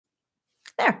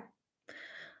There.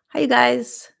 Hi, you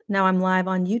guys. Now I'm live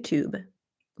on YouTube,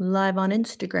 live on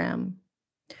Instagram.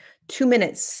 2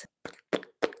 minutes.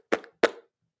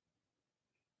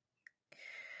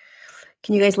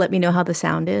 Can you guys let me know how the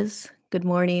sound is? Good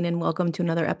morning and welcome to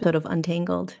another episode of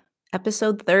Untangled.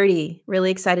 Episode 30.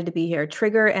 Really excited to be here.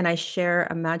 Tigger and I share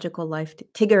a magical life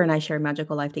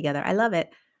together. I love it.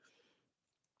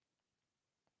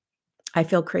 I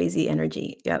feel crazy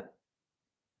energy. Yep.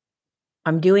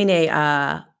 I'm doing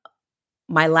my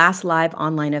last live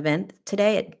online event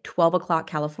today at 12 o'clock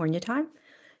California time.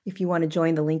 If you want to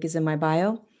join, the link is in my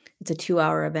bio. It's a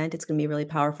 2-hour event. It's going to be really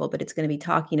powerful, but it's going to be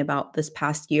talking about this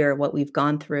past year, what we've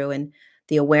gone through, and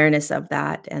the awareness of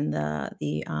that, and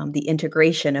the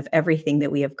integration of everything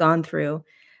that we have gone through,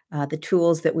 the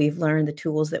tools that we've learned, the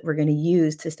tools that we're going to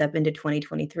use to step into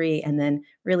 2023, and then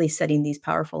really setting these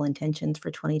powerful intentions for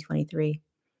 2023.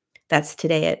 That's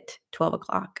today at 12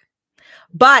 o'clock.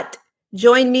 But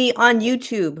join me on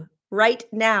YouTube right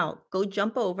now. Go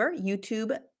jump over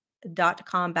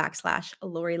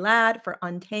youtube.com/lorieladd for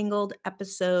Untangled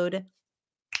episode.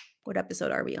 What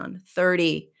episode are we on?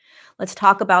 30. Let's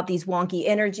talk about these wonky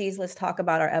energies. Let's talk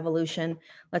about our evolution.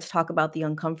 Let's talk about the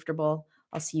uncomfortable.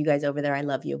 I'll see you guys over there. I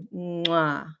love you.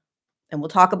 Mwah. And we'll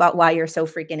talk about why you're so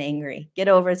freaking angry. Get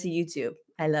over to YouTube.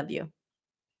 I love you.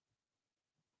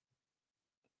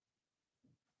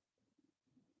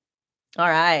 All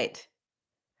right.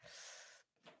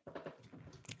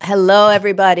 Hello,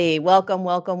 everybody. Welcome,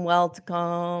 welcome,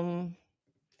 welcome.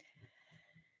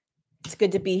 It's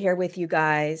good to be here with you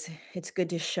guys. It's good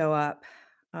to show up.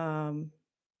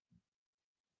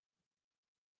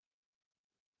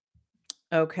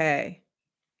 Okay.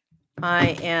 I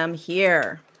am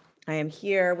here. I am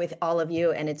here with all of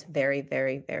you, and it's very,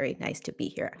 very, very nice to be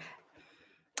here.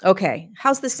 Okay.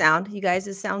 How's the sound? You guys,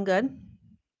 does it sound good?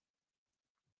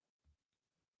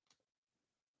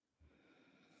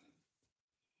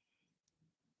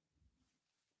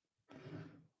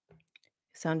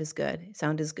 Sound is good.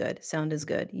 Sound is good. Sound is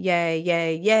good. Yay,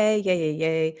 yay, yay, yay, yay,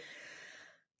 yay.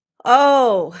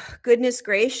 Oh, goodness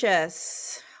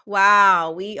gracious.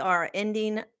 Wow, we are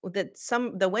ending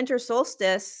the winter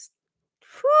solstice.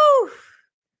 Whew.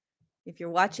 If you're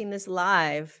watching this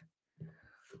live,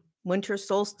 winter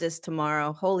solstice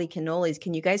tomorrow. Holy cannolis.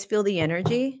 Can you guys feel the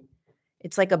energy?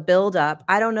 It's like a buildup.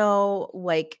 I don't know,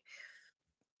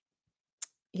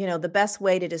 the best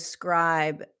way to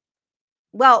describe.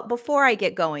 Well, before I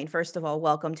get going, first of all,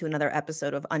 welcome to another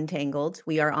episode of Untangled.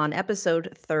 We are on episode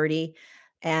 30.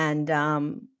 And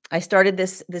I started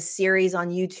this series on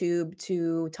YouTube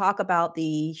to talk about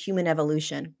the human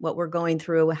evolution, what we're going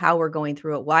through, how we're going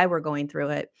through it, why we're going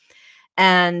through it,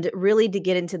 and really to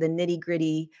get into the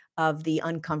nitty-gritty of the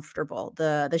uncomfortable,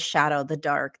 the shadow, the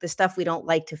dark, the stuff we don't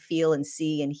like to feel and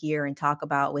see and hear and talk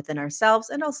about within ourselves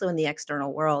and also in the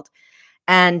external world.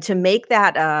 And to make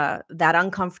that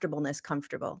uncomfortableness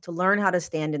comfortable, to learn how to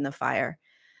stand in the fire,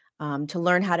 to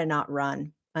learn how to not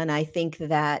run. And I think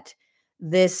that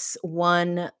this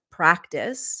one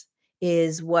practice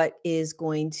is what is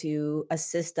going to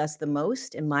assist us the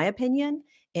most, in my opinion,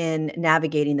 in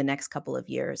navigating the next couple of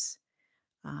years.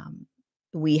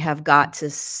 We have got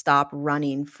to stop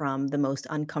running from the most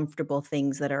uncomfortable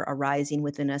things that are arising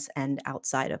within us and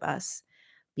outside of us,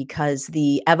 because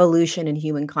the evolution in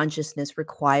human consciousness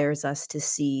requires us to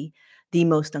see the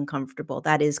most uncomfortable.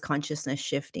 That is consciousness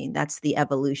shifting. That's the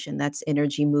evolution. That's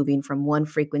energy moving from one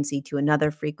frequency to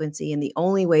another frequency. And the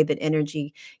only way that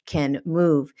energy can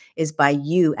move is by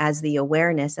you, as the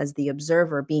awareness, as the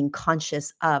observer, being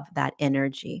conscious of that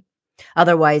energy.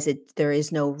 Otherwise, there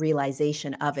is no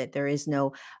realization of it. There is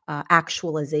no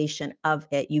actualization of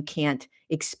it. You can't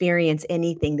experience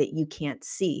anything that you can't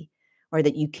see or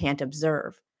that you can't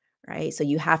observe, right? So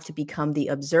you have to become the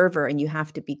observer, and you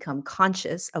have to become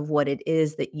conscious of what it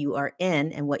is that you are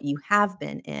in and what you have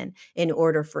been in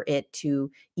order for it to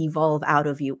evolve out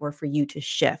of you or for you to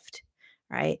shift,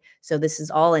 right? So this is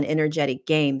all an energetic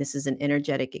game. This is an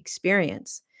energetic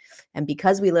experience. And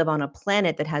because we live on a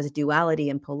planet that has duality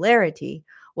and polarity,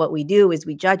 what we do is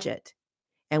we judge it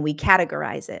and we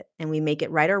categorize it and we make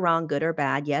it right or wrong, good or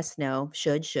bad, yes, no,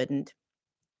 should, shouldn't,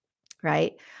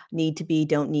 right? Need to be,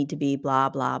 don't need to be, blah,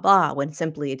 blah, blah, when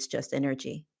simply it's just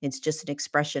energy. It's just an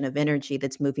expression of energy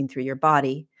that's moving through your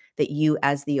body that you,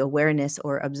 as the awareness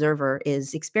or observer,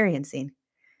 is experiencing.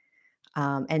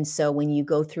 And so when you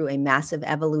go through a massive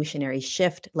evolutionary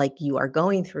shift like you are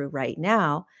going through right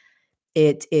now,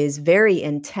 it is very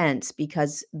intense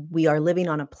because we are living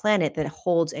on a planet that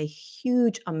holds a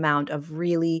huge amount of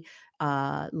really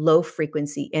low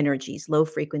frequency energies, low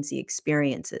frequency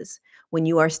experiences. When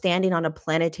you are standing on a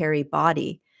planetary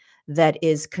body, that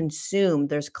is consumed.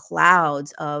 There's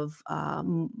clouds of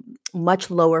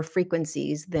much lower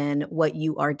frequencies than what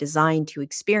you are designed to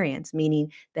experience,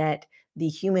 meaning that the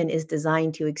human is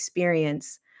designed to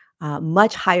experience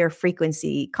much higher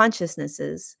frequency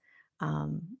consciousnesses.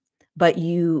 Um, but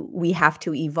we have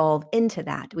to evolve into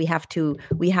that. We have to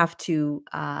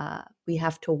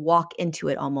walk into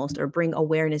it almost, or bring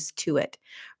awareness to it,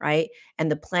 right? And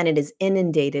the planet is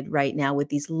inundated right now with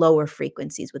these lower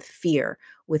frequencies, with fear,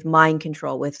 with mind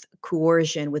control, with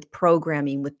coercion, with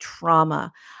programming, with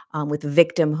trauma, with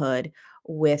victimhood,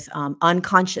 with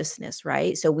unconsciousness,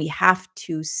 right? So we have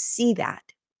to see that.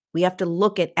 We have to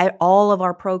look at all of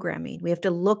our programming. We have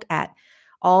to look at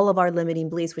all of our limiting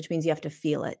beliefs, which means you have to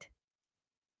feel it.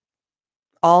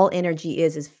 All energy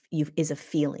is a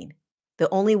feeling. The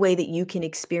only way that you can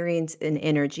experience an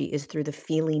energy is through the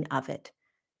feeling of it.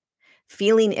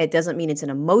 Feeling it doesn't mean it's an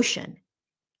emotion.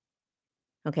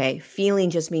 Okay?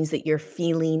 Feeling just means that you're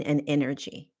feeling an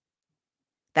energy.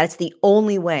 That's the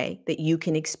only way that you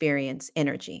can experience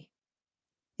energy,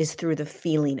 is through the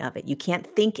feeling of it. You can't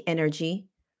think energy.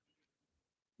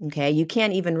 Okay? You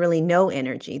can't even really know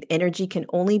energy. Energy can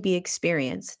only be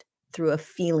experienced through a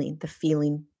feeling, the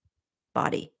feeling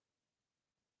body.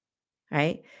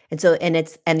 Right? And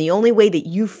the only way that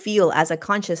you feel as a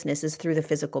consciousness is through the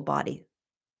physical body.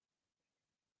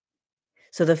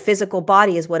 So the physical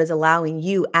body is what is allowing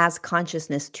you as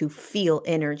consciousness to feel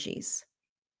energies.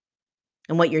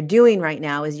 And what you're doing right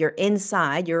now is your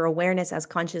awareness as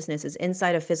consciousness is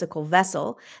inside a physical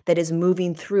vessel that is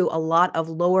moving through a lot of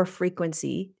lower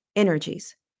frequency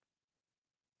energies,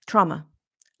 trauma,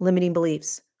 limiting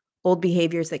beliefs, old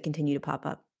behaviors that continue to pop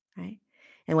up, right?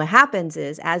 And what happens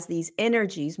is, as these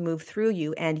energies move through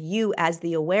you, and you as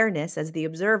the awareness, as the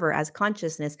observer, as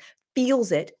consciousness,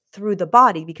 feels it through the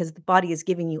body, because the body is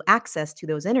giving you access to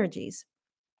those energies,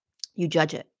 you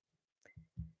judge it.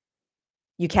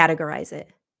 You categorize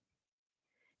it.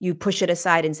 You push it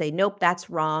aside and say, nope, that's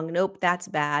wrong. Nope, that's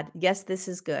bad. Yes, this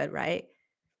is good, right?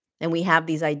 And we have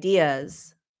these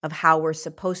ideas of how we're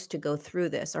supposed to go through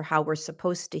this, or how we're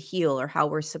supposed to heal, or how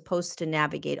we're supposed to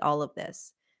navigate all of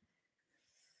this.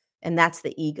 And that's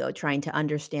the ego trying to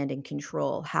understand and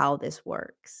control how this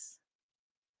works.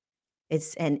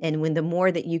 And when the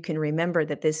more that you can remember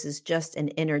that this is just an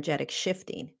energetic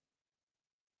shifting,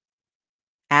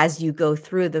 as you go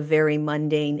through the very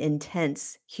mundane,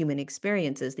 intense human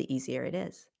experiences, the easier it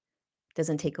is. It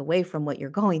doesn't take away from what you're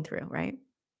going through, right?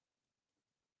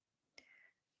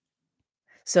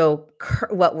 So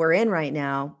what we're in right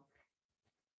now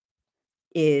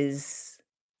is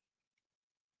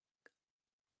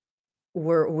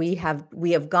we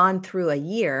have gone through a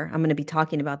year. I'm going to be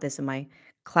talking about this in my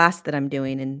class that I'm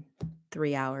doing in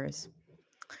 3 hours.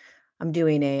 I'm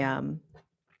doing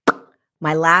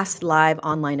my last live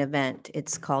online event.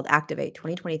 It's called Activate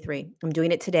 2023. I'm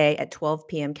doing it today at 12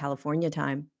 p.m. California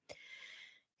time.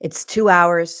 It's 2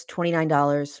 hours,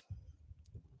 $29,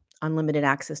 unlimited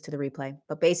access to the replay.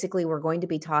 But basically, we're going to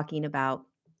be talking about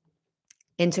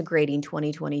integrating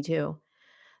 2022.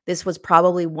 This was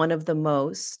probably one of the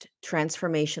most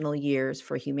transformational years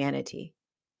for humanity.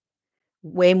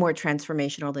 Way more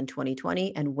transformational than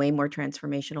 2020, and way more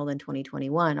transformational than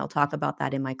 2021. I'll talk about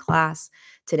that in my class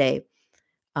today.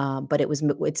 But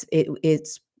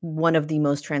it's one of the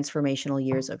most transformational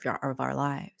years of our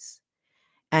lives.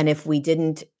 And if we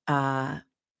didn't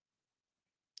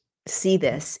see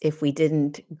this, if we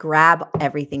didn't grab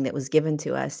everything that was given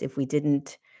to us, if we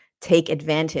didn't take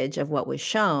advantage of what was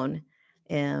shown,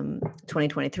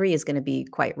 2023 is going to be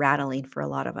quite rattling for a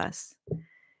lot of us.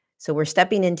 So we're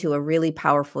stepping into a really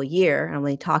powerful year. I'm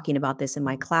going to be talking about this in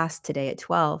my class today at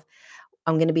 12.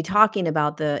 I'm going to be talking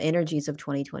about the energies of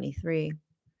 2023.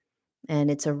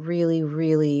 And it's a really,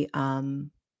 really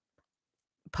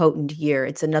potent year.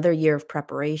 It's another year of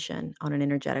preparation on an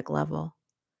energetic level.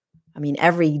 I mean,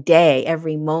 every day,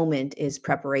 every moment is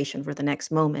preparation for the next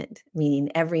moment,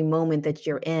 meaning every moment that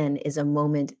you're in is a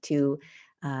moment to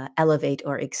elevate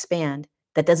or expand.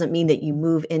 That doesn't mean that you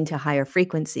move into higher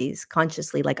frequencies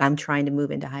consciously, like I'm trying to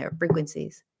move into higher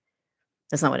frequencies.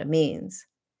 That's not what it means.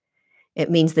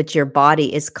 It means that your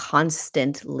body is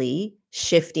constantly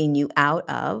shifting you out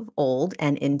of old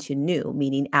and into new,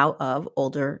 meaning out of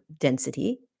older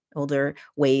density, older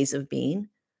ways of being,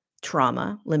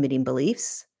 trauma, limiting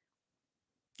beliefs,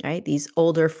 right? These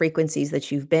older frequencies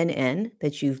that you've been in,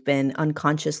 that you've been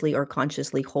unconsciously or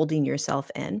consciously holding yourself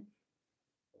in.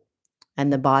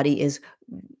 And the body is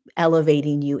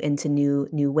elevating you into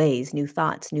new ways, new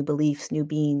thoughts, new beliefs, new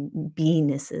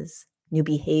beingnesses, new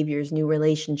behaviors, new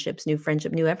relationships, new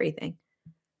friendship, new everything.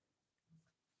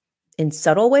 in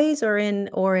subtle ways or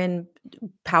in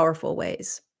powerful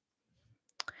ways.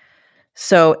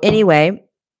 So anyway,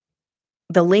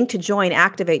 the link to join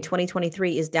Activate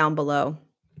 2023 is down below.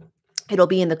 It'll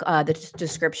be in the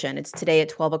description. It's today at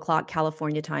 12 o'clock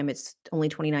California time. It's only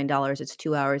 $29. It's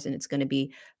 2 hours, and it's going to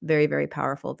be very, very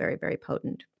powerful, very, very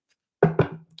potent.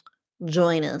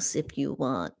 Join us if you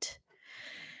want.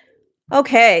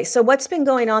 Okay, so what's been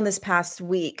going on this past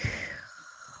week?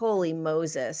 Holy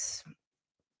Moses.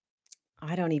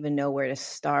 I don't even know where to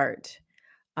start.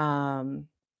 Um,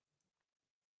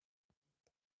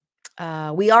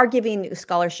 we are giving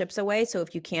scholarships away. So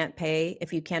if you can't pay,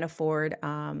 if you can't afford the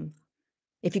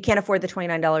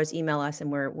 $29, email us,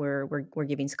 and we're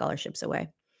giving scholarships away.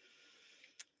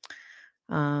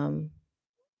 Oh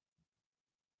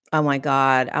my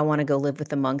God, I want to go live with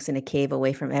the monks in a cave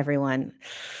away from everyone.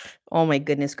 Oh my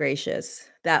goodness gracious.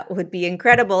 That would be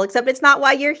incredible, except it's not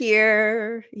why you're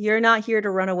here. You're not here to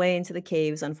run away into the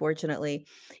caves, unfortunately.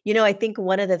 I think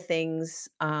one of the things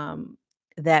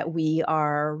that we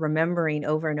are remembering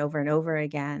over and over and over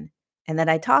again, and that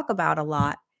I talk about a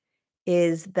lot,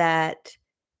 is that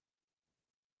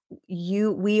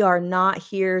we are not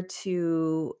here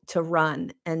to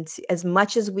run, and as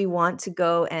much as we want to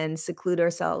go and seclude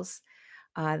ourselves,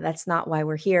 that's not why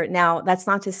we're here. Now, that's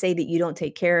not to say that you don't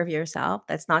take care of yourself.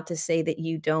 That's not to say that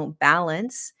you don't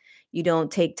balance, you don't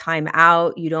take time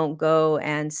out, you don't go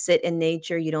and sit in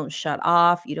nature, you don't shut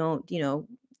off, you don't,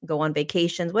 go on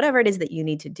vacations, whatever it is that you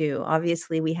need to do.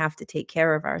 Obviously, we have to take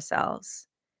care of ourselves.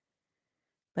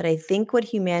 But I think what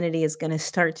humanity is going to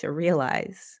start to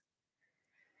realize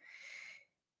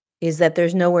is that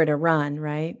there's nowhere to run,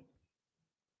 right?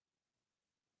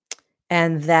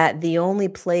 And that the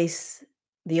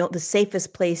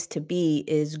safest place to be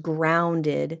is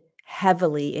grounded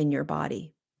heavily in your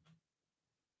body.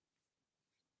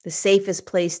 The safest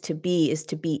place to be is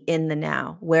to be in the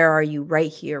now. Where are you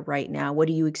right here, right now? What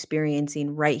are you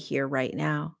experiencing right here, right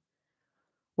now?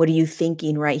 What are you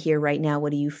thinking right here, right now?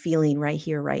 What are you feeling right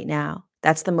here, right now?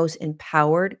 That's the most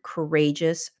empowered,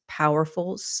 courageous,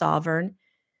 powerful, sovereign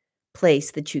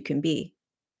place that you can be.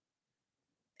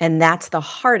 And that's the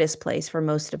hardest place for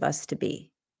most of us to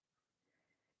be,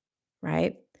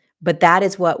 right? But that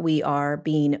is what we are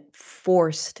being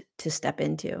forced to step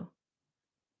into.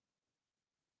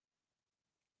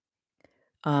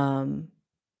 Um,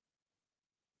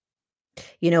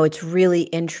 it's really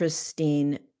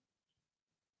interesting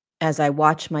as I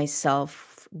watch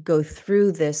myself go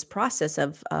through this process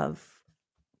of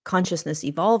consciousness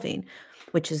evolving,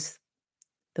 which is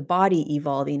the body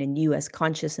evolving, and you as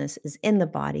consciousness is in the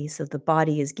body. So the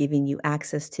body is giving you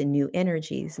access to new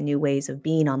energies, new ways of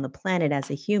being on the planet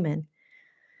as a human.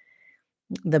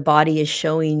 The body is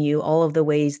showing you all of the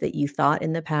ways that you thought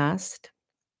in the past.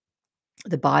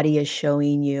 The body is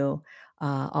showing you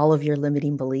all of your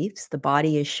limiting beliefs. The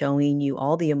body is showing you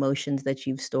all the emotions that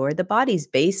you've stored. The body's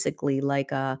basically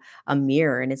like a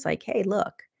mirror, and it's like, hey,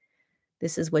 look,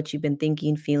 this is what you've been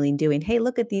thinking, feeling, doing. Hey,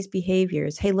 look at these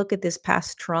behaviors. Hey, look at this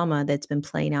past trauma that's been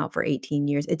playing out for 18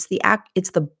 years. It's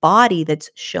the body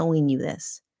that's showing you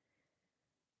this.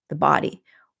 The body.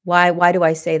 Why do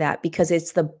I say that? Because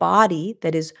it's the body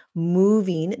that is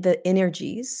moving the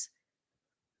energies.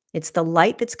 It's the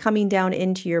light that's coming down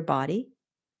into your body.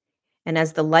 And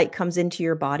as the light comes into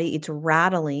your body, it's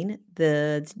rattling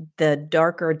the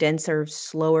darker, denser,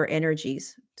 slower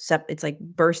energies. It's like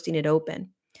bursting it open.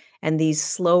 And these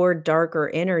slower,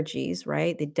 darker energies,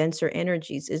 right? The denser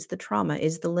energies is the trauma,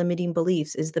 is the limiting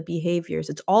beliefs, is the behaviors.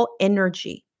 It's all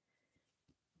energy.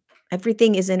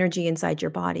 Everything is energy inside your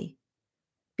body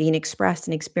being expressed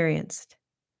and experienced.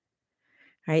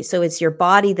 Right? So it's your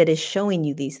body that is showing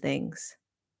you these things.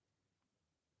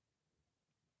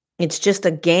 It's just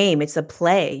a game, it's a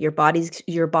play. Your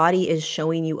body is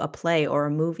showing you a play or a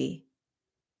movie.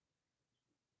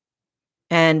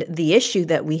 And the issue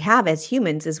that we have as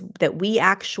humans is that we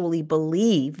actually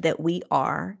believe that we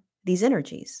are these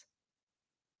energies.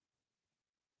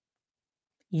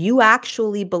 You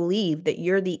actually believe that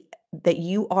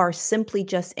you are simply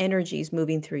just energies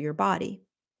moving through your body.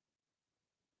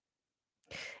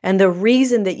 And the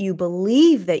reason that you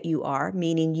believe that you are,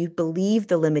 meaning you believe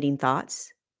the limiting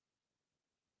thoughts,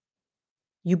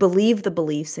 you believe the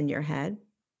beliefs in your head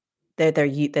that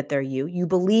they're you. You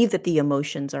believe that the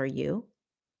emotions are you.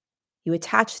 You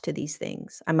attach to these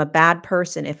things. I'm a bad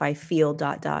person if I feel ...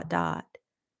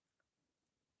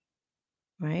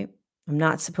 Right? I'm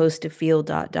not supposed to feel ...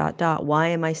 Why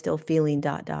am I still feeling ...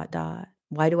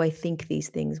 Why do I think these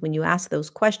things? When you ask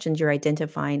those questions, you're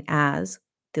identifying as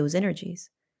those energies.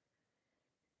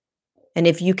 And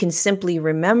if you can simply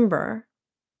remember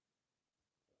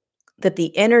That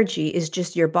the energy is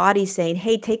just your body saying,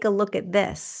 "Hey, take a look at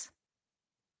this.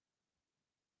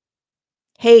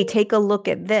 Hey, take a look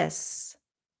at this.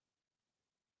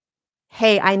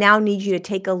 Hey, I now need you to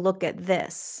take a look at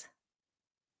this.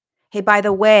 Hey, by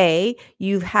the way,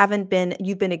 you've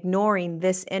been ignoring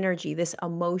this energy, this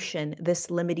emotion, this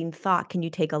limiting thought. Can you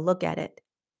take a look at it?"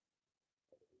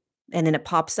 And then it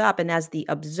pops up, and as the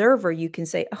observer, you can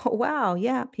say, "Oh, wow,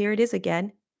 yeah, here it is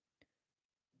again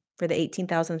for the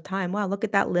 18,000th time. Wow, look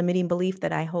at that limiting belief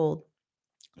that I hold.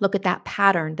 Look at that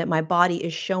pattern that my body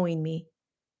is showing me."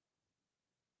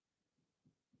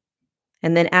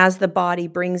 And then as the body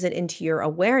brings it into your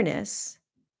awareness,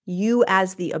 you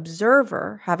as the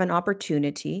observer have an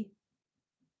opportunity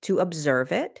to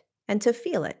observe it and to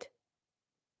feel it.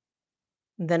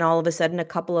 Then all of a sudden, a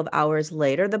couple of hours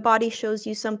later, the body shows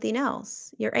you something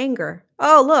else, your anger.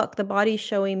 Oh, look, the body's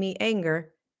showing me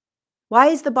anger. Why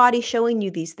is the body showing you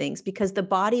these things? Because the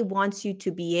body wants you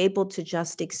to be able to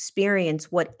just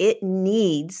experience what it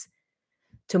needs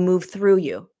to move through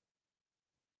you.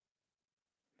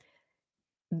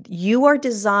 You are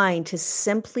designed to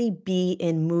simply be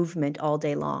in movement all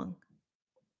day long,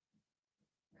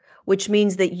 which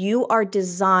means that you are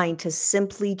designed to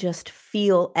simply just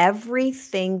feel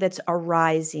everything that's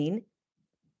arising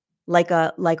like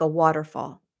a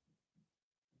waterfall.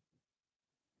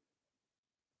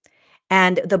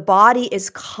 And the body is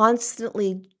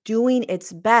constantly doing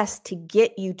its best to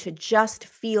get you to just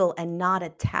feel and not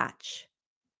attach.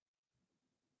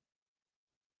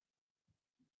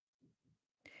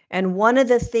 And one of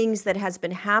the things that has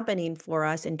been happening for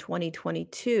us in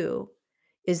 2022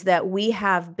 is that we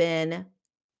have been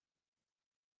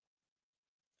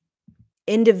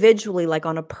individually, like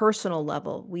on a personal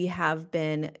level,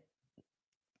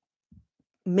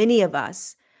 many of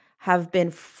us have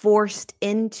been forced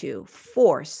into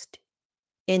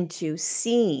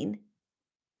seeing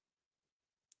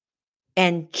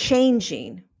and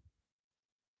changing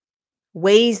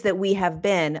ways that we have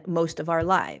been most of our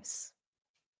lives.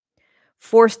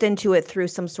 Forced into it through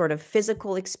some sort of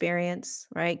physical experience,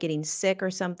 right? Getting sick or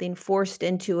something, forced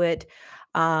into it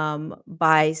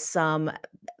by some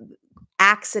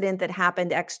accident that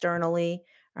happened externally,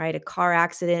 right? A car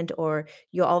accident, or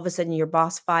you all of a sudden your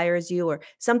boss fires you, or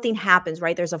something happens,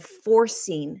 right? There's a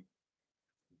forcing.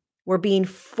 We're being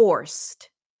forced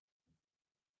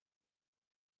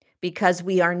because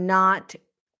we are not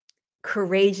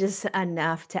courageous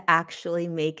enough to actually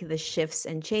make the shifts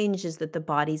and changes that the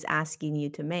body's asking you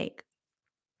to make.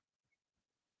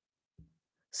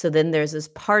 So then there's this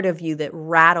part of you that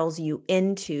rattles you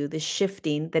into the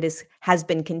shifting that has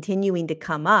been continuing to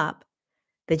come up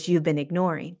that you've been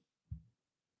ignoring.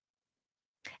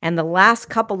 And the last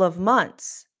couple of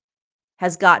months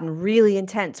has gotten really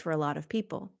intense for a lot of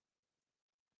people.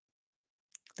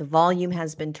 The volume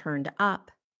has been turned up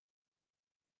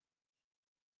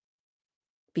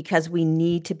because we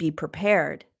need to be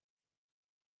prepared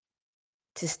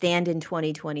to stand in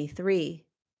 2023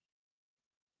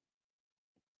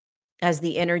 as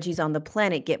the energies on the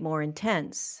planet get more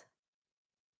intense,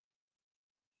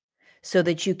 so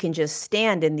that you can just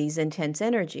stand in these intense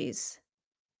energies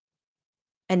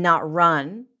and not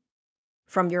run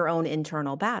from your own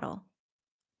internal battle,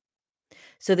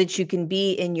 so that you can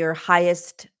be in your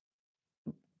highest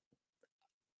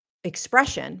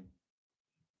expression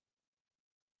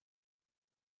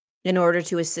in order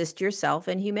to assist yourself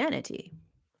and humanity.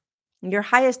 Your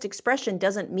highest expression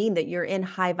doesn't mean that you're in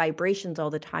high vibrations all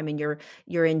the time and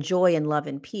you're in joy and love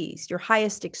and peace. Your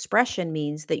highest expression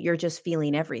means that you're just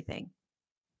feeling everything.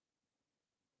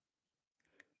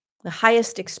 The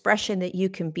highest expression that you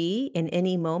can be in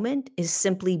any moment is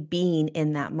simply being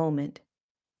in that moment.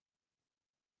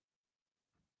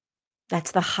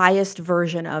 That's the highest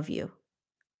version of you.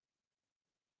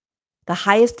 The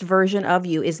highest version of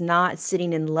you is not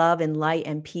sitting in love and light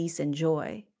and peace and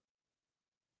joy.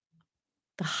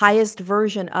 The highest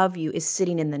version of you is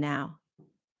sitting in the now.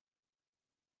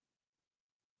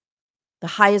 The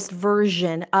highest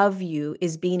version of you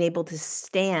is being able to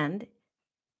stand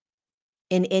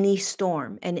in any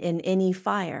storm and in any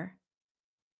fire.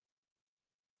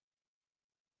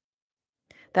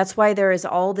 That's why there is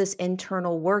all this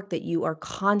internal work that you are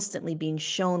constantly being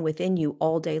shown within you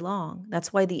all day long.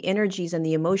 That's why the energies and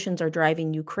the emotions are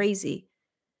driving you crazy.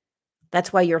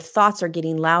 That's why your thoughts are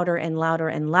getting louder and louder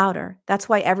and louder. That's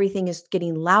why everything is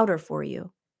getting louder for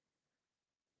you.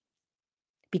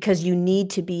 Because you need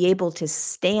to be able to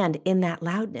stand in that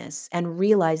loudness and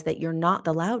realize that you're not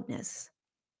the loudness.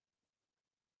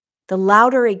 The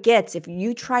louder it gets, if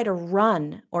you try to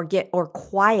run or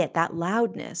quiet that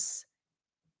loudness,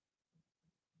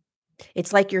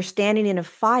 It's like you're standing in a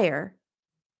fire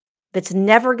that's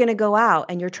never gonna go out,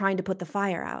 and you're trying to put the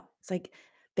fire out. It's like,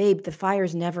 "Babe, the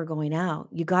fire's never going out.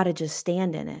 You gotta just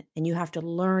stand in it, and you have to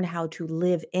learn how to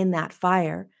live in that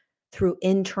fire through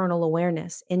internal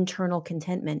awareness, internal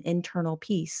contentment, internal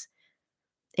peace,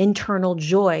 internal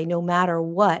joy, no matter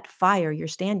what fire you're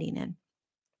standing in."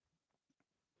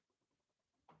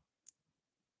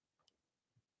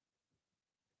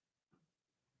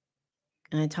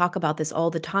 And I talk about this all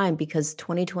the time because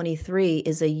 2023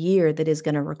 is a year that is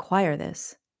gonna require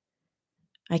this.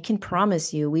 I can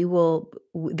promise you we will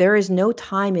there is no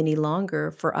time any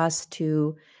longer for us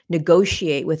to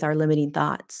negotiate with our limiting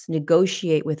thoughts,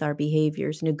 negotiate with our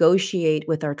behaviors, negotiate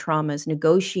with our traumas,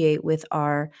 negotiate with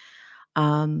our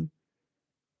um,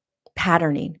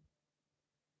 patterning.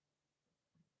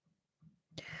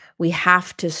 We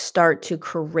have to start to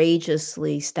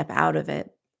courageously step out of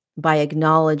it by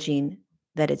acknowledging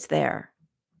that it's there,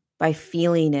 by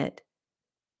feeling it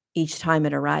each time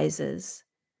it arises,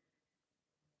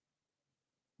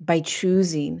 by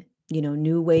choosing,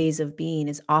 new ways of being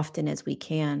as often as we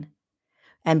can,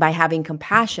 and by having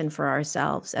compassion for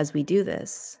ourselves as we do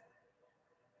this.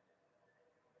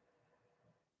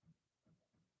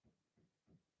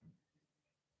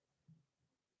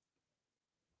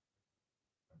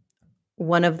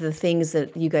 One of the things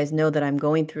that you guys know that I'm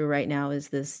going through right now is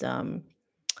this,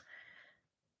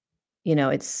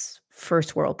 it's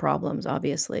first world problems,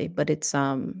 obviously, but it's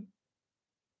an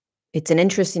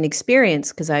interesting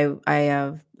experience because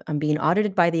I'm being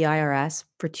audited by the IRS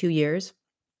for 2 years,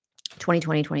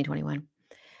 2020, 2021.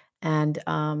 And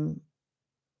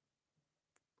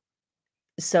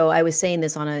so I was saying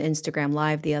this on an Instagram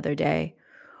live the other day.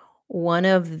 One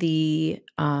of the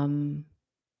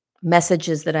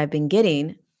messages that I've been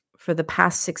getting for the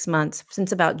past 6 months,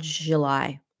 since about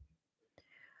July,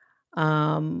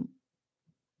 um,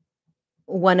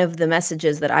 one of the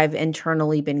messages that I've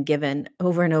internally been given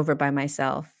over and over by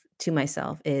myself to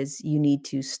myself is you need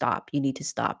to stop. You need to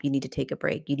stop. You need to take a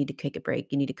break. You need to take a break.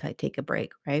 You need to take a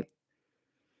break. Right.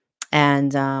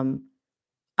 And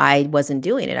I wasn't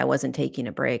doing it. I wasn't taking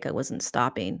a break. I wasn't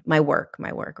stopping my work.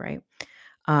 Right.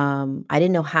 I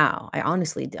didn't know how. I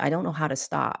don't know how to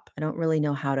stop. I don't really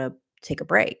know how to take a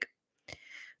break.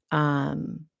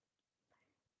 Um,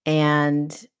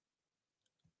 and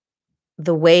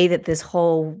the way that this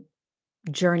whole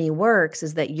journey works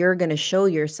is that you're going to show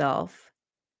yourself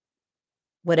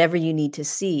whatever you need to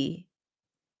see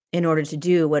in order to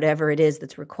do whatever it is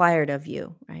that's required of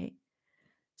you, right?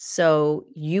 So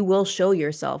you will show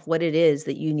yourself what it is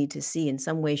that you need to see in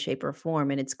some way, shape, or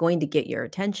form, and it's going to get your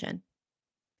attention.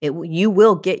 You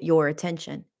will get your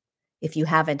attention if you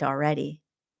haven't already.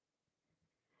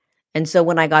 And so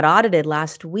when I got audited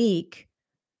last week,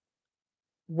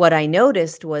 what I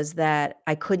noticed was that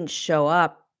I couldn't show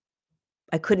up.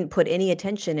 I couldn't put any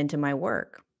attention into my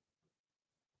work.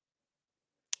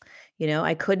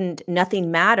 I couldn't, nothing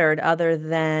mattered other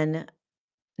than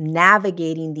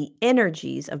navigating the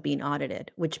energies of being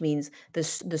audited, which means the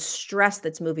stress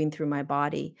that's moving through my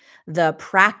body, the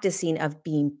practicing of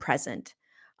being present,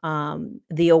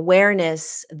 the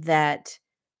awareness that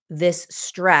this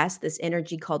stress, this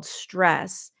energy called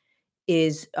stress,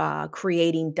 is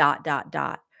creating dot dot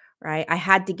dot. Right, I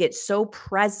had to get so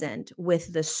present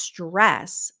with the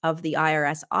stress of the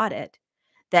IRS audit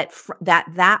that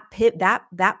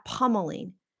that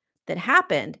pummeling that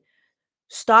happened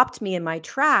stopped me in my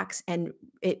tracks, and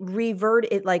it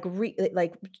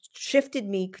like shifted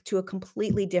me to a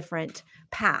completely different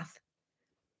path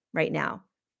right now.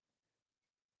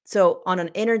 So on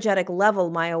an energetic level,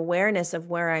 my awareness of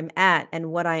where I'm at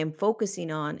and what I am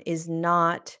focusing on is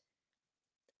not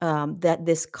that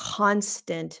this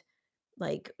constant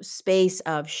like space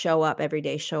of show up every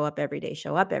day, show up every day,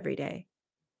 show up every day.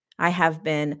 I have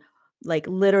been like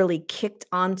literally kicked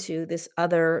onto this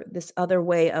other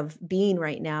way of being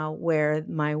right now where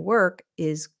my work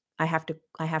is I have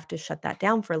to shut that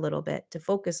down for a little bit to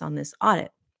focus on this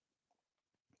audit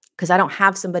because I don't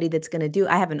have somebody that's going to do.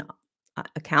 I have an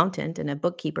accountant and a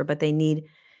bookkeeper, but they need,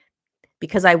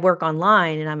 because I work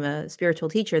online and I'm a spiritual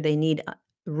teacher, they need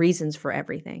reasons for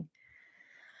everything.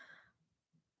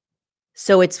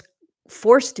 So it's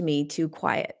forced me to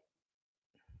quiet.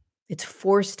 It's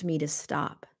forced me to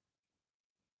stop.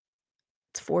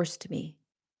 It's forced me.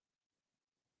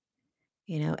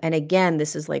 And again,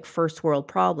 this is like first world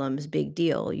problems, big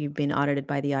deal. You've been audited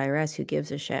by the IRS. Who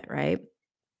gives a shit, right?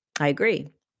 I agree.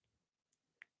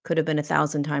 Could have been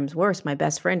 1,000 times worse. My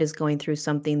best friend is going through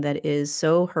something that is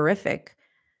so horrific.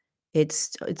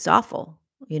 It's awful.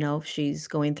 She's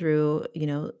going through,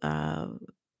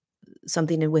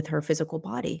 something with her physical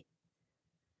body.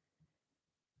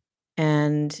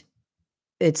 And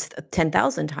it's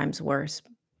 10,000 times worse.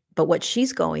 But what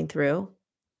she's going through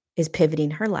is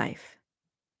pivoting her life.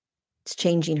 It's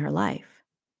changing her life.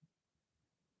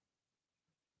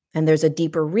 And there's a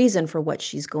deeper reason for what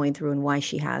she's going through and why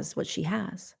she has what she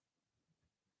has.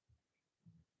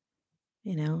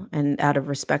 And out of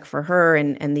respect for her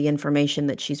and the information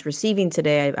that she's receiving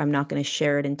today, I'm not going to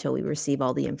share it until we receive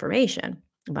all the information.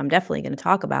 But I'm definitely going to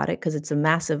talk about it because it's a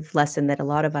massive lesson that a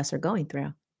lot of us are going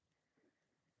through.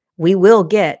 We will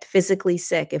get physically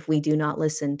sick if we do not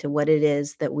listen to what it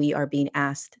is that we are being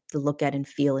asked to look at and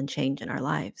feel and change in our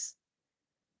lives.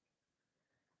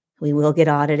 We will get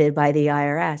audited by the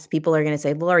IRS. People are going to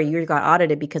say, Lori, you got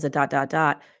audited because of dot, dot,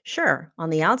 dot. Sure,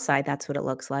 on the outside, that's what it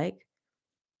looks like.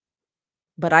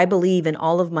 But I believe in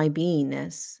all of my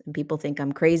beingness, and people think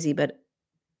I'm crazy, but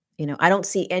I don't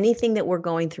see anything that we're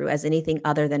going through as anything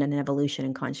other than an evolution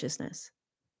in consciousness.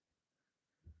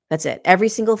 That's it. Every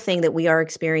single thing that we are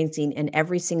experiencing in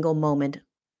every single moment,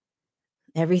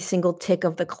 every single tick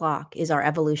of the clock is our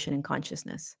evolution in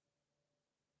consciousness.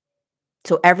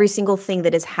 So every single thing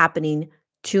that is happening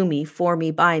to me, for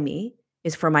me, by me,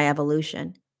 is for my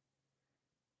evolution.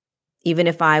 Even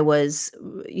if I was,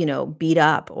 beat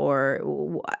up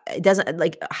or it doesn't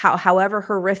like however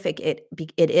horrific it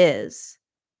is,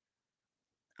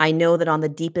 I know that on the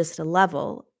deepest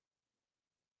level,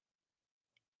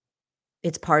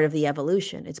 it's part of the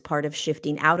evolution. It's part of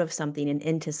shifting out of something and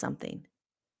into something.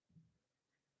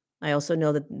 I also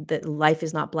know that life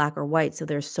is not black or white, so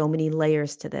there's so many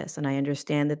layers to this, and I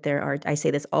understand that I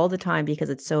say this all the time because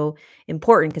it's so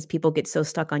important because people get so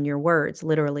stuck on your words,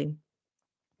 literally.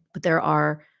 But there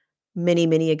are many,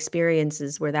 many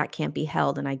experiences where that can't be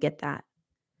held, and I get that.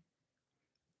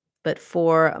 But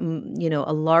for,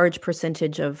 a large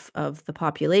percentage of the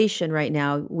population right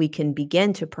now, we can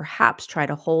begin to perhaps try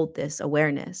to hold this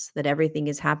awareness that everything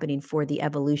is happening for the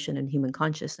evolution in human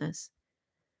consciousness.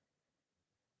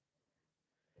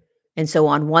 And so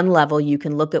on one level, you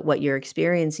can look at what you're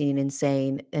experiencing and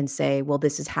say, well,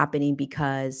 this is happening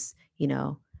because,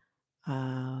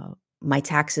 uh, my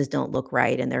taxes don't look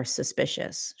right and they're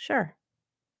suspicious. Sure.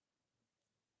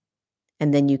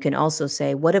 And then you can also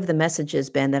say, what have the messages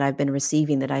been that I've been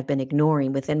receiving that I've been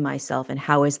ignoring within myself? And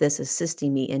how is this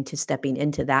assisting me into stepping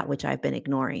into that which I've been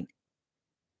ignoring?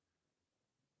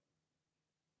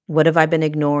 What have I been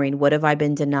ignoring? What have I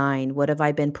been denying? What have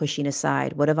I been pushing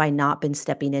aside? What have I not been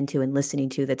stepping into and listening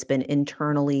to that's been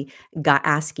internally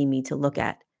asking me to look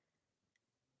at?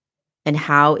 And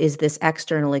how is this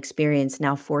external experience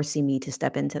now forcing me to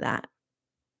step into that?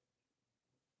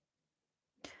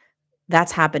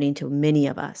 That's happening to many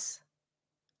of us.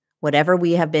 Whatever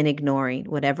we have been ignoring,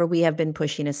 whatever we have been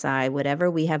pushing aside, whatever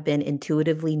we have been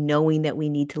intuitively knowing that we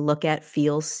need to look at,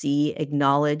 feel, see,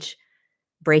 acknowledge,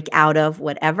 break out of,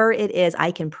 whatever it is,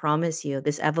 I can promise you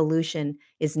this evolution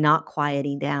is not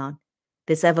quieting down.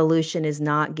 This evolution is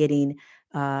not getting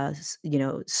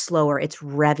slower, it's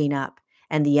revving up.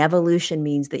 And the evolution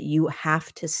means that you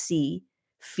have to see,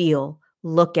 feel,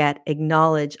 look at,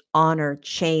 acknowledge, honor,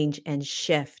 change, and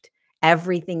shift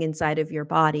everything inside of your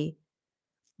body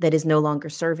that is no longer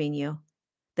serving you,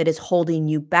 that is holding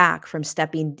you back from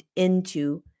stepping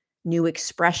into new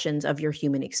expressions of your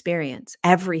human experience.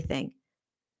 Everything.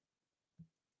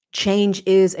 Change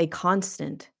is a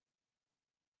constant.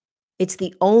 It's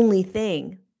the only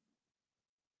thing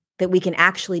that we can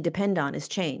actually depend on is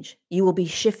change. You will be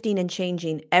shifting and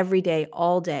changing every day,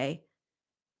 all day.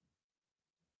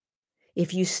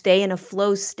 If you stay in a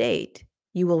flow state,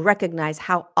 you will recognize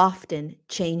how often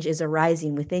change is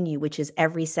arising within you, which is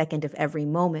every second of every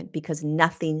moment, because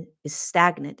nothing is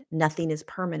stagnant, nothing is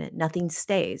permanent, nothing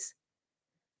stays.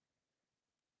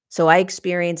 So I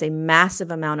experience a massive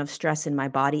amount of stress in my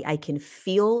body. I can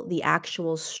feel the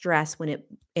actual stress when it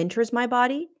enters my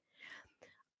body.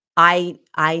 I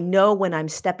know when I'm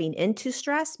stepping into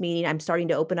stress, meaning I'm starting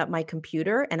to open up my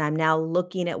computer and I'm now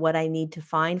looking at what I need to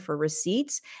find for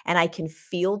receipts, and I can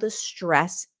feel the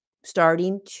stress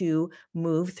starting to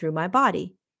move through my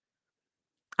body.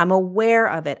 I'm aware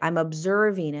of it. I'm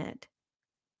observing it.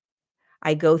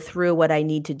 I go through what I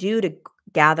need to do to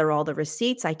gather all the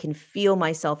receipts. I can feel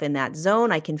myself in that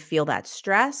zone. I can feel that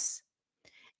stress.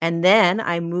 And then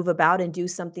I move about and do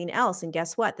something else. And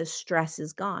guess what? The stress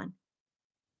is gone.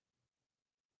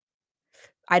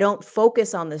 I don't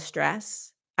focus on the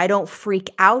stress. I don't freak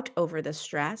out over the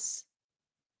stress.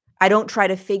 I don't try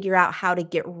to figure out how to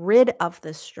get rid of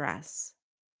the stress.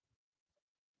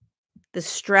 The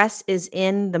stress is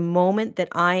in the moment that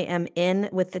I am in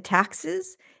with the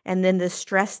taxes, and then the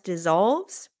stress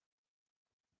dissolves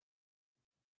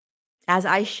as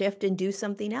I shift and do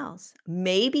something else.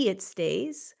 Maybe it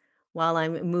stays, while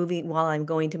I'm moving, while I'm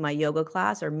going to my yoga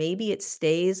class, or maybe it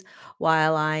stays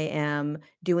while I am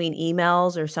doing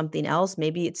emails or something else.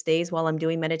 Maybe it stays while I'm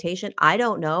doing meditation. I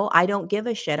don't know. I don't give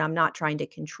a shit. I'm not trying to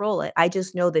control it. I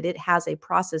just know that it has a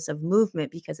process of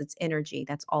movement because it's energy.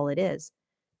 That's all it is.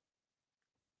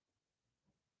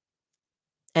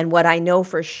 And what I know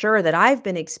for sure that I've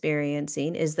been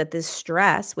experiencing is that this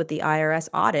stress with the IRS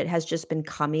audit has just been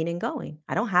coming and going.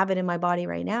 I don't have it in my body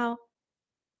right now.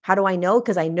 How do I know?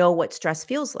 Because I know what stress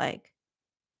feels like.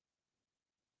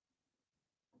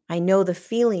 I know the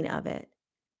feeling of it.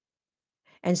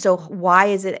 And so why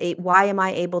am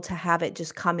I able to have it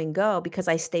just come and go? Because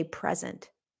I stay present.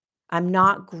 I'm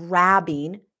not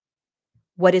grabbing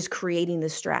what is creating the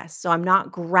stress. So I'm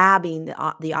not grabbing the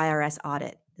IRS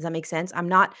audit. Does that make sense? I'm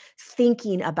not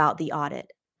thinking about the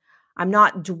audit. I'm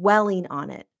not dwelling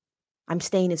on it. I'm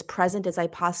staying as present as I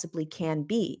possibly can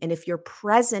be. And if you're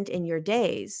present in your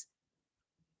days,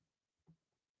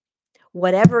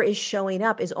 whatever is showing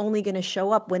up is only going to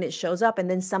show up when it shows up, and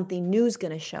then something new is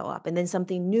going to show up, and then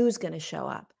something new is going to show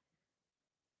up.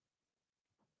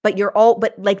 But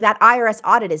like that IRS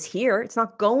audit is here. It's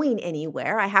not going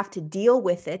anywhere. I have to deal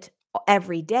with it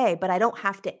every day, but I don't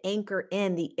have to anchor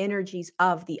in the energies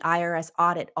of the IRS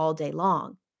audit all day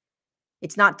long.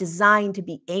 It's not designed to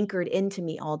be anchored into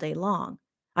me all day long.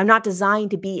 I'm not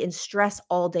designed to be in stress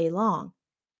all day long.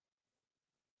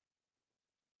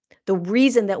 The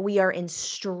reason that we are in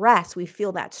stress, we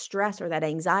feel that stress or that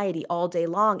anxiety all day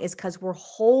long, is because we're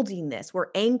holding this,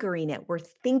 we're anchoring it, we're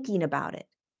thinking about it.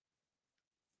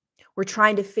 We're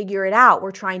trying to figure it out,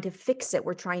 we're trying to fix it,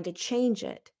 we're trying to change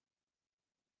it.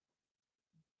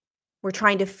 We're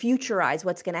trying to futurize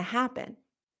what's going to happen.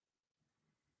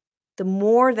 The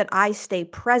more that I stay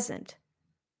present,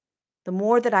 the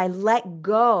more that I let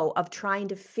go of trying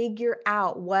to figure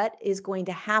out what is going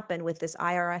to happen with this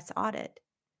IRS audit,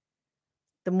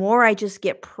 the more I just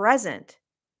get present,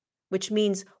 which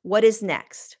means what is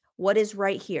next? What is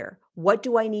right here? What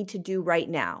do I need to do right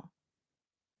now?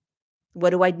 What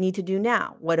do I need to do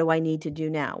now? What do I need to do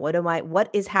now? What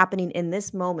is happening in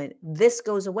this moment? This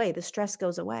goes away. The stress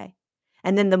goes away.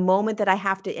 And then the moment that I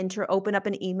have to open up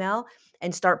an email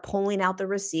and start pulling out the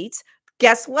receipts,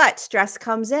 guess what? Stress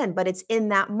comes in, but it's in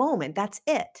that moment. That's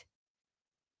it.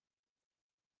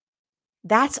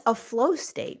 That's a flow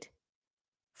state.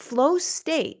 Flow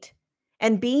state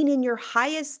and being in your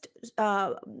highest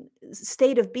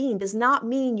state of being does not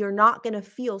mean you're not going to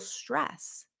feel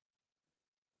stress.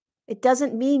 It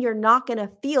doesn't mean you're not going to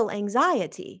feel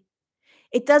anxiety.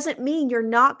 It doesn't mean you're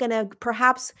not going to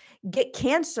perhaps get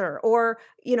cancer or,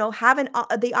 have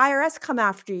the IRS come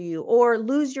after you or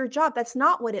lose your job. That's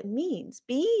not what it means.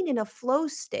 Being in a flow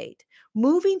state,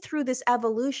 moving through this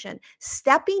evolution,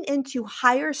 stepping into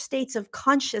higher states of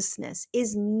consciousness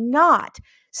is not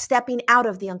stepping out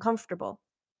of the uncomfortable.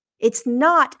 It's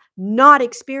not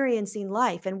experiencing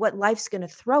life and what life's going to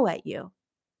throw at you.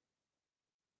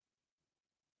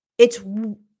 It's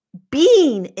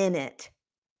being in it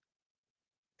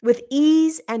with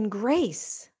ease and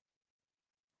grace.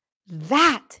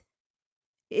 That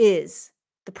is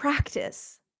the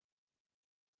practice.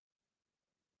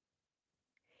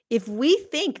 If we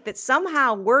think that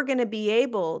somehow we're going to be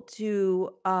able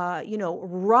to,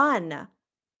 run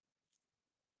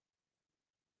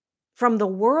from the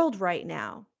world right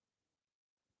now,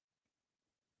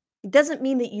 it doesn't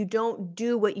mean that you don't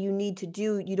do what you need to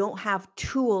do. You don't have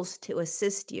tools to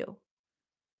assist you.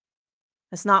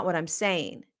 That's not what I'm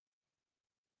saying.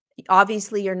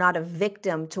 Obviously, you're not a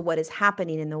victim to what is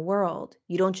happening in the world.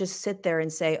 You don't just sit there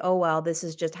and say, oh, well, this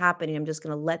is just happening. I'm just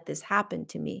going to let this happen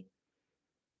to me.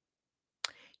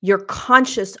 You're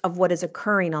conscious of what is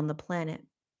occurring on the planet.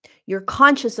 You're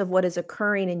conscious of what is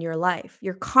occurring in your life.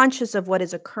 You're conscious of what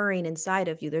is occurring inside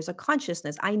of you. There's a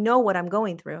consciousness. I know what I'm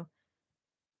going through.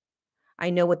 I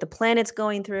know what the planet's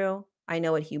going through. I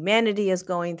know what humanity is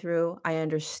going through. I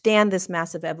understand this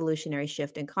massive evolutionary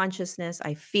shift in consciousness.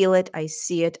 I feel it. I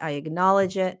see it. I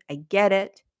acknowledge it. I get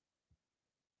it.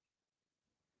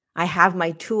 I have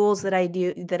my tools that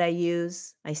I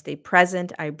use. I stay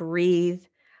present. I breathe.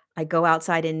 I go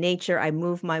outside in nature. I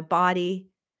move my body.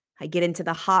 I get into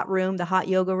the hot room, the hot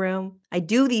yoga room. I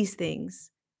do these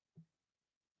things.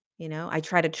 I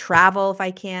try to travel if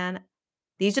I can.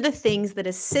 These are the things that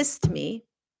assist me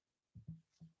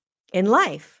in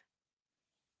life.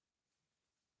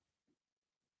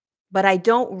 But I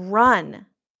don't run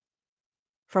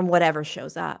from whatever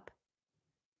shows up.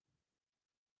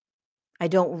 I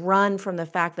don't run from the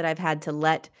fact that I've had to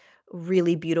let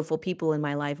really beautiful people in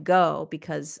my life go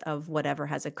because of whatever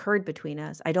has occurred between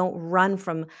us. I don't run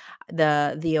from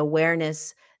the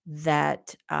awareness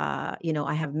that I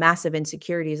have massive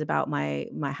insecurities about my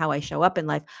how I show up in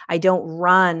life. I don't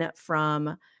run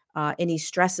from any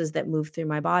stresses that move through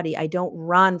my body. I don't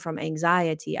run from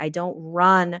anxiety. I don't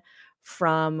run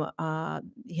from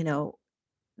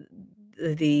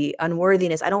the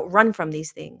unworthiness. I don't run from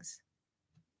these things,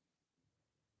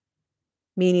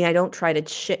 meaning I don't try to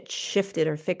shift it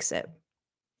or fix it.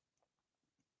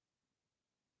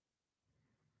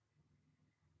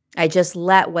 I just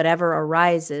let whatever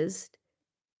arises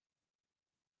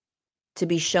to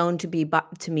be shown to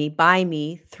me by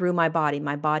me through my body.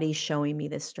 My body's showing me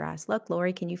this stress. Look,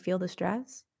 Lori, can you feel the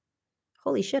stress?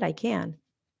 Holy shit, I can.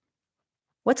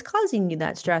 What's causing you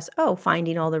that stress? Oh,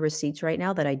 finding all the receipts right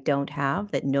now that I don't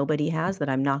have, that nobody has, that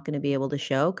I'm not going to be able to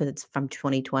show because it's from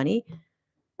 2020.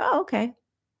 Oh, okay.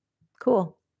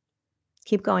 Cool.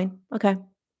 Keep going. Okay.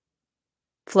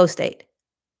 Flow state.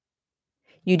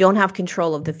 You don't have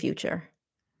control of the future.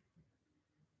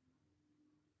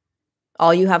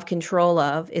 All you have control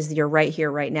of is you're right here,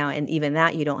 right now. And even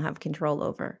that you don't have control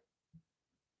over.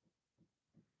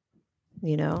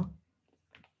 You know?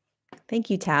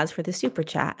 Thank you, Taz, for the super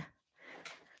chat.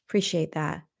 Appreciate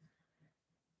that.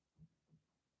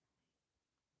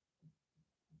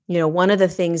 One of the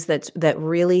things that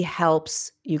really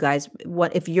helps you guys,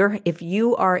 if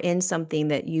you are in something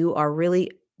that you are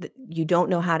really that you don't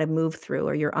know how to move through,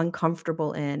 or you're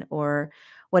uncomfortable in, or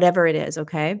whatever it is,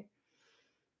 okay?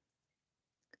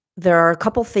 There are a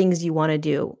couple things you want to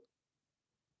do.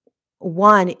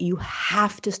 One, you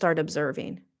have to start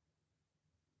observing.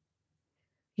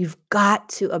 You've got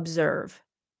to observe.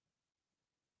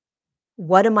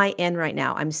 What am I in right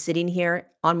now? I'm sitting here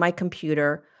on my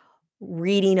computer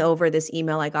reading over this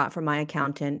email I got from my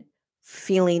accountant,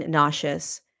 feeling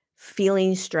nauseous,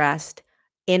 feeling stressed,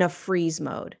 in a freeze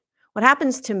mode. What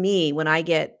happens to me when I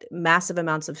get massive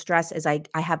amounts of stress is I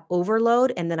have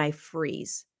overload, and then I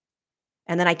freeze,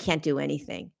 and then I can't do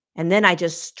anything. And then I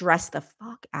just stress the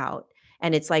fuck out.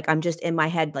 And it's like I'm just in my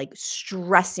head, like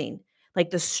stressing. Like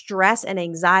the stress and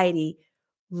anxiety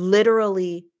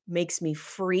literally makes me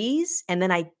freeze. And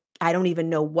then I don't even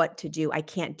know what to do. I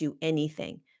can't do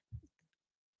anything.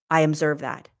 I observe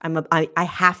that. I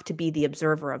have to be the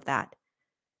observer of that.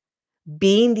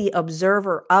 Being the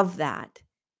observer of that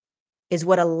is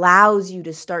what allows you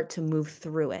to start to move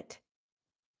through it.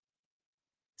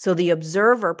 So the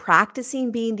observer,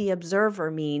 practicing being the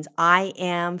observer, means I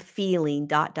am feeling ...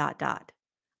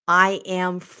 I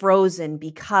am frozen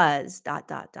because ...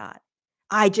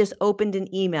 I just opened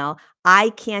an email. I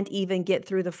can't even get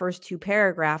through the first 2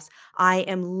 paragraphs. I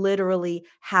am literally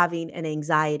having an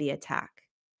anxiety attack.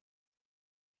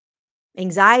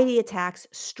 Anxiety attacks,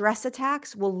 stress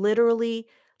attacks will literally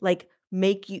like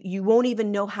make you won't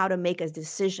even know how to make a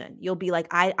decision. You'll be like,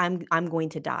 I'm going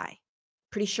to die.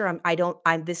 Pretty sure I'm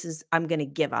going to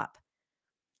give up.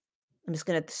 I'm just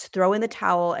going to throw in the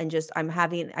towel and just I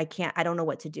don't know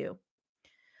what to do.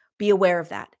 Be aware of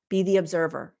that. Be the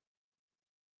observer.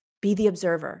 Be the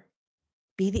observer.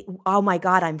 Oh my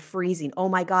God, I'm freezing. Oh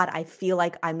my God, I feel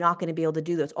like I'm not going to be able to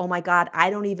do this. Oh my God, I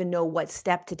don't even know what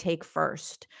step to take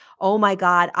first. Oh my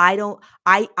God,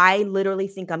 I literally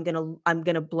think I'm going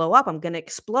to blow up. I'm going to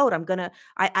explode.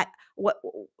 What,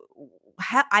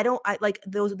 I like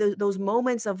those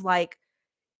moments of like,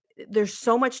 there's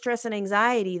so much stress and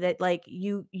anxiety that like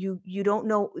you don't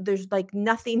know, there's like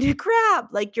nothing to grab,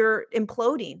 like you're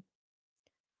imploding.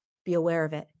 Be aware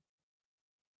of it.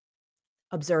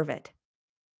 Observe it.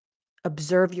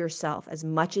 Observe yourself as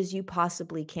much as you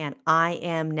possibly can. I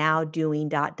am now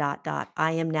doing ... I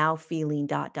am now feeling ...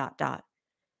 That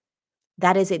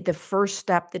is it. The first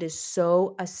step that is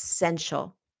so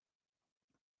essential.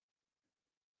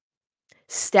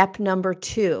 Step number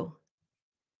 2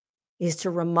 is to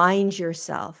remind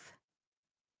yourself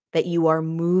that you are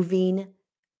moving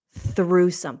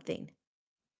through something.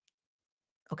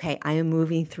 Okay, I am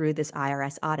moving through this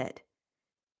IRS audit.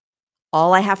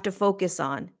 All I have to focus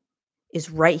on is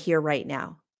right here, right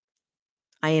now.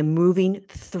 I am moving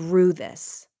through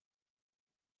this.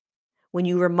 When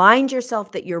you remind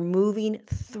yourself that you're moving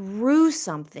through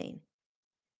something,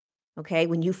 okay,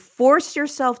 when you force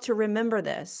yourself to remember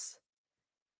this,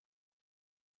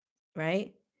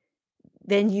 right,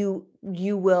 then you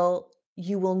will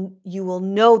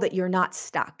know that you're not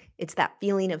stuck. It's that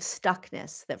feeling of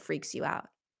stuckness that freaks you out.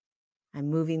 I'm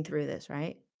moving through this,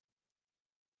 right?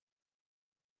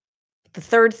 The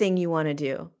third thing you want to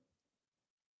do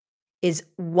is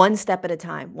one step at a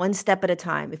time, one step at a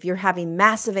time. If you're having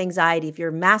massive anxiety, if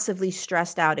you're massively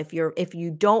stressed out, if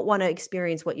you don't want to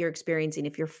experience what you're experiencing,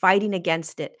 if you're fighting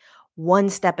against it, one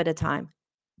step at a time.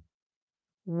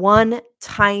 One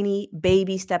tiny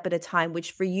baby step at a time,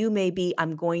 which for you may be,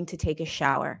 I'm going to take a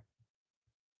shower.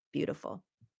 Beautiful.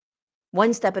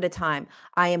 One step at a time.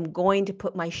 I am going to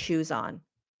put my shoes on.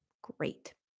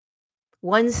 Great.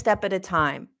 One step at a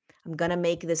time. I'm going to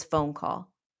make this phone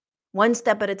call. One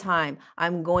step at a time.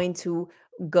 I'm going to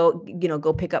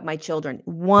go pick up my children.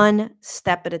 One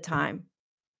step at a time.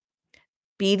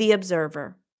 Be the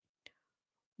observer.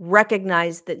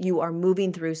 Recognize that you are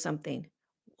moving through something.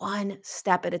 One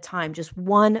step at a time, just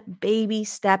one baby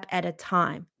step at a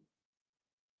time.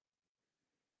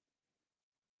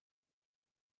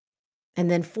 And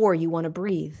then 4, you want to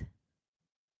breathe.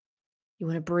 You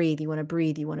want to breathe, you want to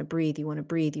breathe, you want to breathe, you want to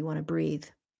breathe, you want to breathe.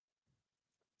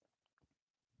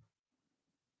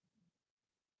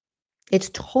 It's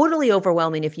totally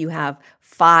overwhelming if you have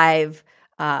 5,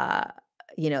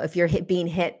 if you're being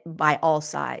hit by all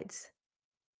sides.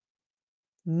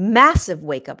 Massive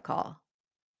wake-up call.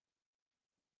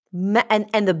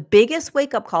 And the biggest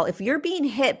wake-up call, if you're being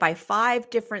hit by 5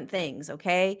 different things,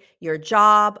 okay? Your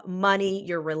job, money,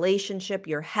 your relationship,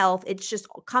 your health, it's just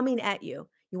coming at you.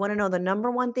 You wanna know the number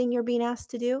one thing you're being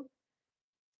asked to do?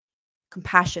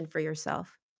 Compassion for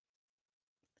yourself.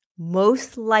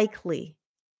 Most likely,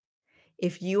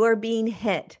 if you are being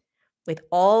hit with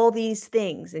all these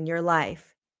things in your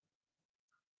life,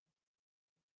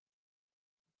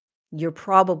 you're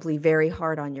probably very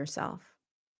hard on yourself.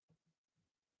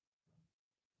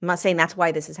 I'm not saying that's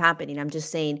why this is happening. I'm just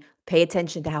saying pay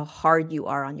attention to how hard you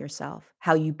are on yourself,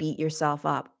 how you beat yourself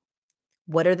up.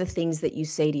 What are the things that you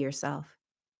say to yourself?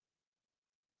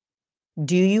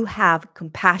 Do you have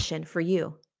compassion for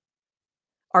you?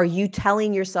 Are you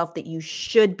telling yourself that you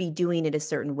should be doing it a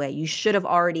certain way? You should have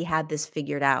already had this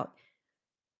figured out.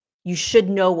 You should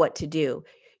know what to do.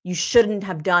 You shouldn't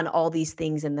have done all these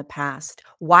things in the past.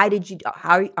 Why did you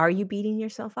how are you beating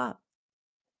yourself up?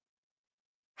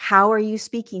 How are you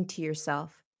speaking to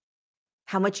yourself?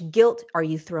 How much guilt are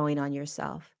you throwing on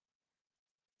yourself?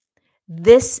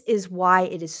 This is why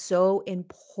it is so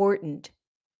important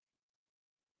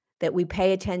that we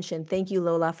pay attention. Thank you,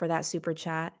 Lola, for that super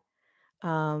chat.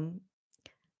 Um,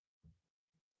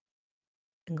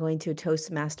 I'm going to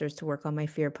Toastmasters to work on my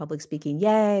fear of public speaking.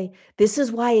 Yay. This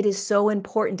is why it is so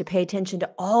important to pay attention to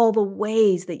all the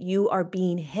ways that you are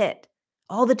being hit,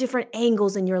 all the different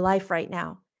angles in your life right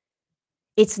now.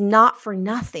 It's not for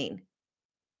nothing.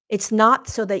 It's not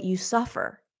so that you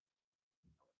suffer.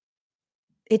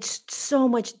 It's so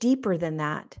much deeper than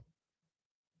that.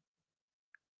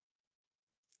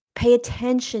 Pay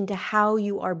attention to how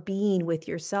you are being with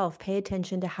yourself. Pay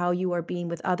attention to how you are being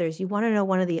with others. You want to know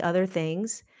one of the other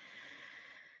things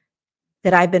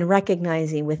that I've been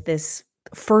recognizing with this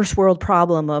first world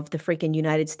problem of the freaking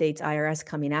United States IRS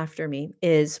coming after me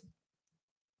is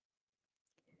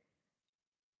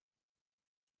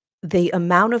the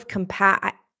amount of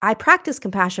I practice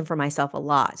compassion for myself a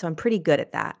lot, so I'm pretty good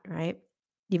at that, right?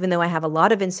 Even though I have a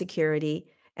lot of insecurity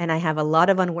and I have a lot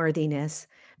of unworthiness,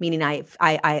 meaning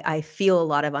I feel a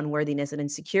lot of unworthiness and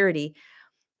insecurity.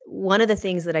 One of the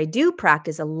things that I do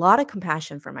practice a lot of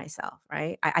compassion for myself,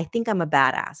 right? I think I'm a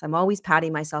badass. I'm always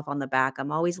patting myself on the back.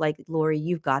 I'm always like, Lori,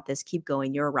 you've got this. Keep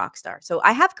going. You're a rock star. So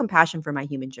I have compassion for my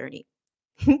human journey.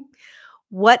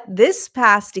 What this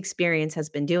past experience has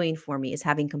been doing for me is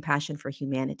having compassion for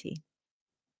humanity.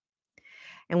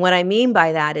 And what I mean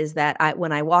by that is that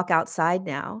when I walk outside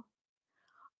now,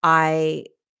 I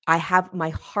I have my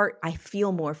heart, I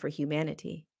feel more for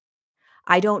humanity.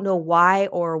 I don't know why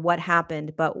or what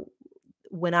happened, but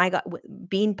when I got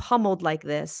being pummeled like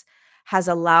this has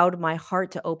allowed my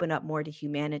heart to open up more to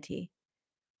humanity.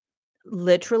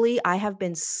 Literally, I have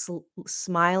been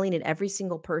smiling at every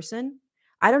single person.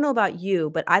 I don't know about you,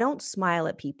 but I don't smile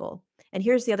at people. And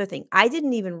here's the other thing. I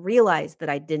didn't even realize that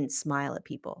I didn't smile at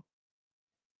people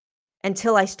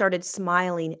until I started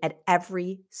smiling at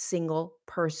every single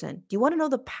person. Do you want to know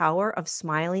the power of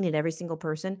smiling at every single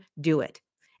person? Do it.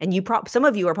 And some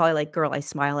of you are probably like, "Girl, I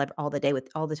smile all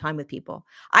the time with people."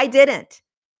 I didn't.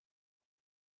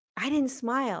 I didn't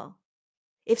smile.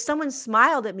 If someone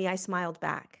smiled at me, I smiled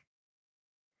back.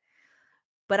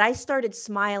 But I started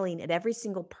smiling at every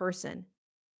single person,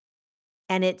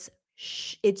 and it's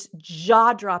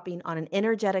jaw-dropping on an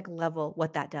energetic level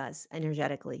what that does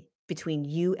energetically between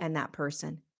you and that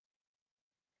person.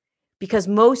 Because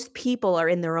most people are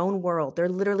in their own world. They're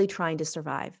literally trying to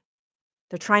survive.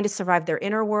 They're trying to survive their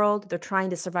inner world. They're trying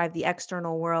to survive the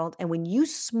external world. And when you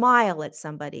smile at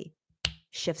somebody,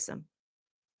 shifts them.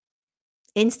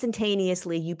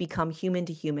 Instantaneously, you become human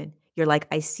to human. You're like,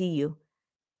 I see you.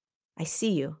 I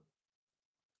see you.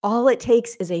 All it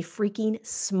takes is a freaking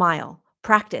smile.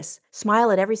 Practice.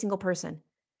 Smile at every single person.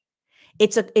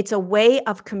 It's a way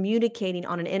of communicating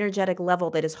on an energetic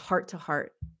level that is heart to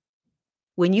heart.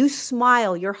 When you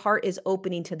smile, your heart is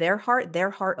opening to their heart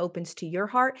opens to your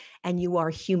heart, and you are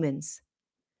humans.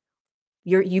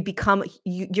 You become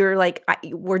you're like,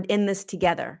 we're in this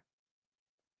together.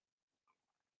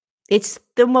 It's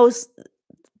the most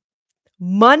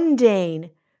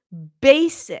mundane,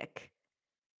 basic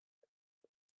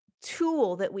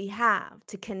tool that we have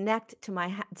to connect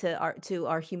to to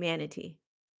our humanity.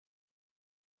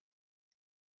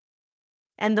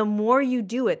 And the more you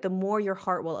do it, the more your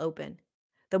heart will open.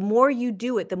 The more you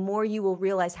do it, the more you will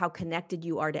realize how connected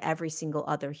you are to every single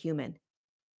other human.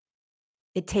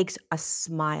 It takes a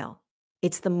smile.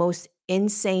 It's the most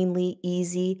insanely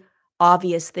easy,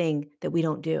 obvious thing that we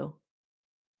don't do.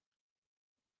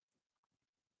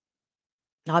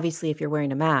 Obviously, if you're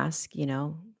wearing a mask,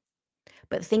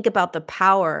 but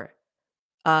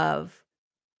of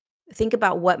think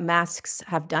about what masks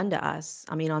have done to us.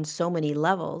 I mean, on so many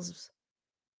levels.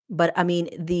 But I mean,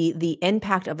 the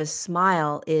impact of a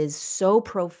smile is so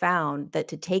profound that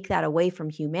to take that away from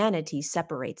humanity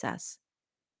separates us.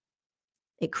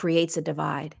 It creates a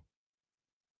divide.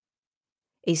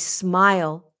 A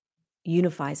smile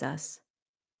unifies us.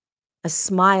 A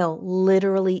smile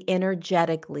literally,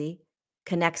 energetically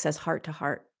connects us heart to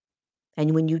heart.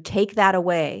 And when you take that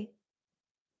away,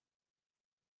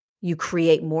 you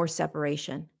create more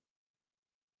separation.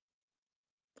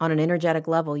 On an energetic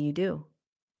level, you do.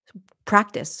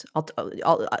 Practice.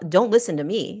 Don't listen to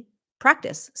me.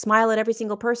 Practice. Smile at every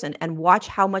single person and watch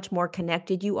how much more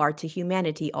connected you are to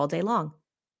humanity all day long.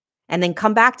 And then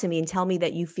come back to me and tell me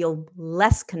that you feel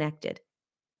less connected.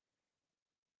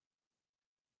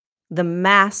 The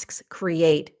masks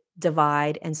create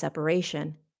divide and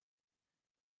separation.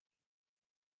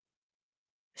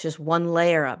 It's just one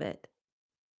layer of it.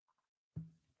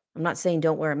 I'm not saying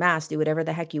don't wear a mask, do whatever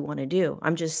the heck you want to do.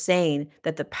 I'm just saying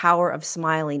that the power of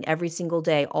smiling every single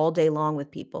day, all day long with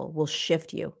people will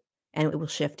shift you and it will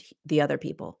shift the other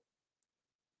people.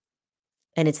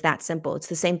 And it's that simple. It's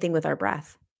the same thing with our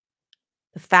breath.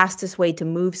 The fastest way to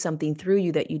move something through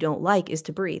you that you don't like is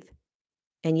to breathe.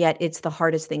 And yet it's the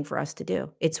hardest thing for us to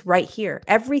do. It's right here.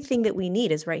 Everything that we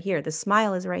need is right here. The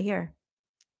smile is right here.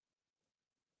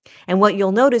 And what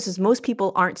you'll notice is most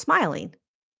people aren't smiling,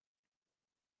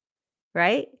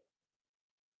 right?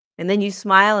 And then you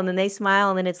smile and then they smile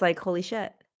and then it's like, holy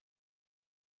shit.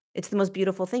 It's the most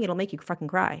beautiful thing. It'll make you fucking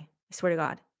cry. I swear to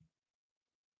God.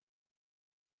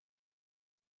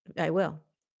 I will.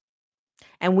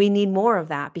 And we need more of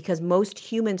that because most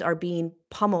humans are being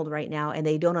pummeled right now and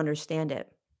they don't understand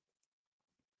it.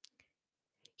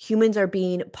 Humans are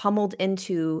being pummeled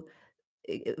into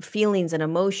feelings and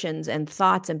emotions and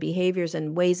thoughts and behaviors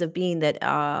and ways of being that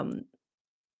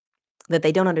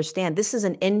they don't understand. This is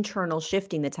an internal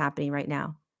shifting that's happening right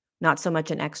now, not so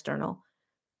much an external.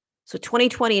 So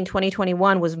 2020 and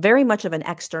 2021 was very much of an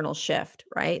external shift,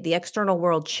 right? The external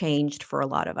world changed for a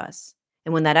lot of us.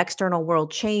 And when that external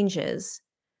world changes,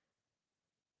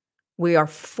 we are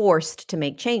forced to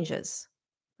make changes,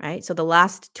 right? So the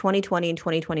last 2020 and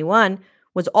 2021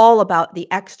 was all about the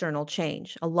external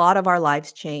change. A lot of our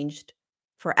lives changed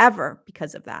forever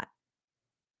because of that.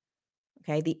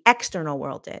 Okay, the external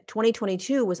world did.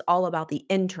 2022 was all about the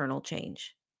internal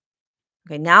change.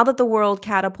 Okay, now that the world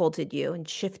catapulted you and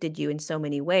shifted you in so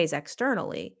many ways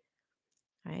externally,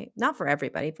 right? Not for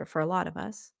everybody, but for a lot of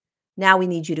us. Now we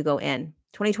need you to go in.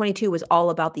 2022 was all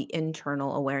about the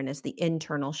internal awareness, the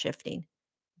internal shifting.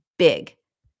 Big.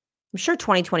 I'm sure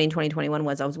 2020 and 2021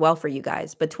 was as well for you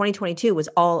guys, but 2022 was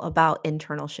all about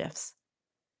internal shifts.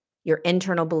 Your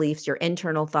internal beliefs, your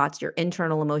internal thoughts, your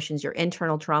internal emotions, your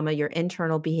internal trauma, your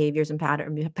internal behaviors and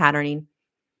patterning,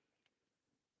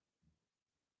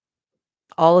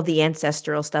 all of the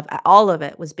ancestral stuff, all of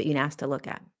it was being asked to look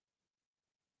at.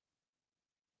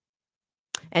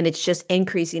 And it's just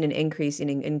increasing and increasing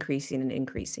and increasing and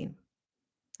increasing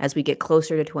as we get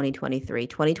closer to 2023.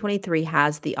 2023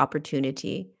 has the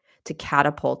opportunity to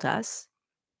catapult us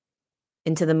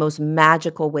into the most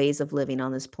magical ways of living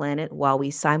on this planet while we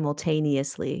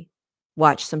simultaneously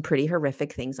watch some pretty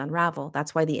horrific things unravel.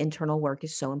 That's why the internal work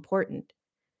is so important.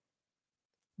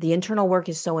 The internal work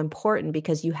is so important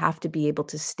because you have to be able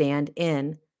to stand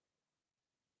in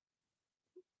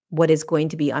what is going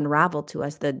to be unraveled to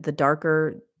us, the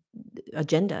darker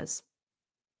agendas,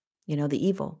 the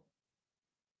evil,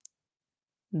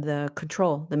 the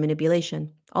control, the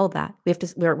manipulation, all of that. We have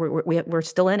to. We're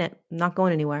still in it. Not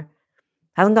going anywhere.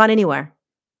 Haven't gone anywhere.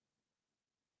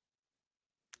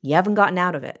 You haven't gotten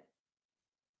out of it.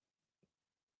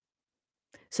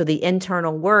 So the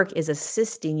internal work is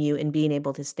assisting you in being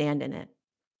able to stand in it.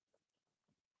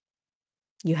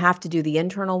 You have to do the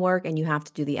internal work and you have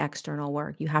to do the external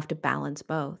work. You have to balance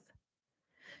both.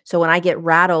 So when I get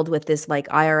rattled with this like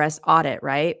IRS audit,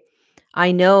 right?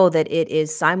 I know that it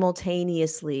is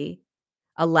simultaneously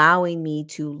allowing me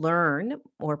to learn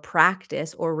or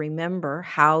practice or remember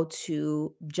how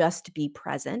to just be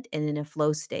present and in a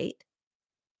flow state,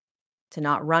 to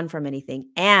not run from anything.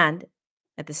 And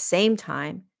at the same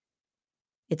time,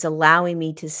 it's allowing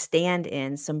me to stand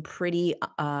in some pretty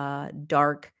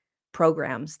dark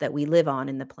programs that we live on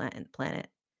in the planet.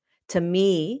 To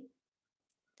me,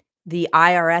 the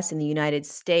IRS in the United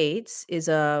States is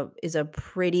a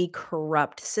pretty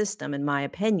corrupt system in my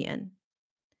opinion.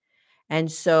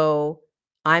 And so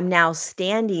I'm now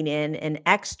standing in an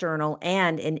external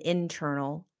and an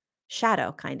internal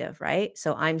shadow kind of, right?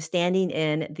 So I'm standing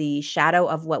in the shadow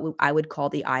of what I would call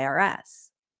the IRS.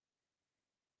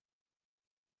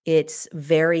 It's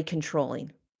very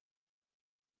controlling.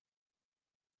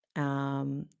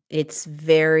 It's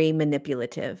very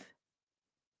manipulative.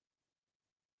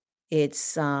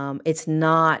 It's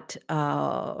not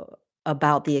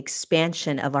about the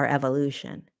expansion of our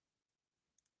evolution.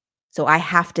 So I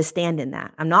have to stand in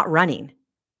that. I'm not running.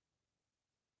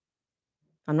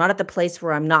 I'm not at the place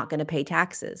where I'm not going to pay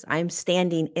taxes. I'm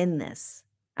standing in this.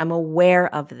 I'm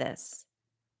aware of this.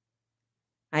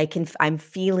 I'm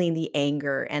feeling the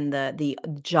anger and the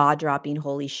jaw-dropping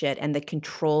holy shit and the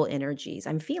control energies.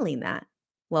 I'm feeling that.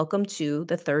 Welcome to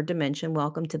the third dimension.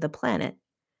 Welcome to the planet.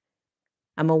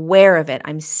 I'm aware of it.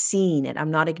 I'm seeing it.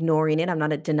 I'm not ignoring it. I'm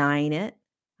not denying it.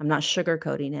 I'm not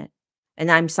sugarcoating it.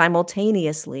 And I'm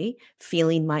simultaneously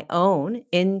feeling my own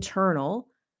internal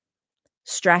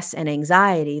stress and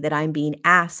anxiety that I'm being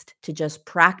asked to just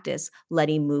practice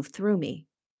letting move through me.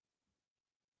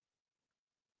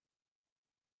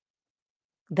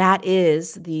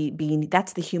 That's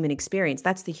the human experience.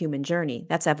 That's the human journey.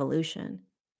 That's evolution.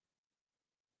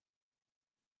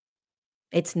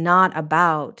 It's not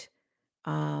about,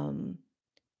 um,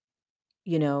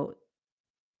 you know,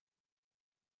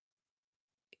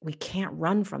 we can't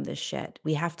run from this shit.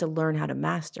 We have to learn how to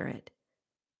master it.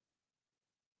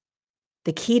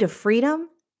 The key to freedom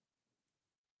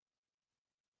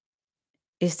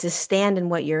is to stand in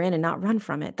what you're in and not run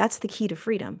from it. That's the key to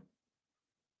freedom.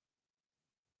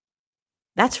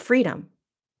 That's freedom.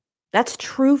 That's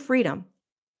true freedom,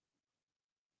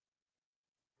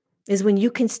 is when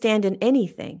you can stand in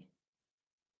anything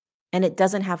and it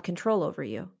doesn't have control over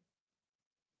you.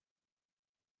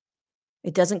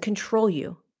 It doesn't control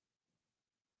you.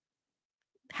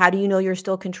 How do you know you're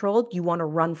still controlled? You want to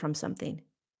run from something.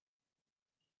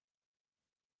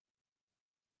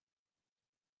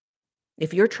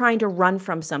 If you're trying to run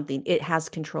from something, it has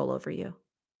control over you.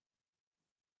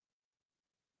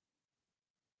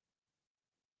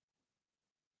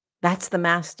 That's the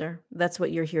master. That's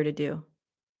what you're here to do.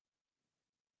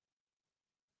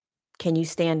 Can you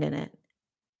stand in it?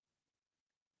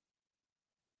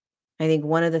 I think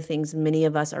one of the things many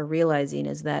of us are realizing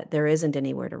is that there isn't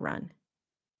anywhere to run.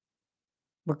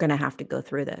 We're going to have to go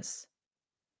through this.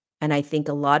 And I think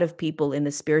a lot of people in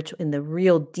the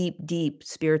real deep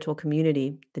spiritual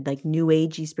community, the like new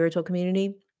agey spiritual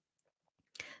community,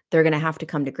 they're going to have to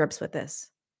come to grips with this.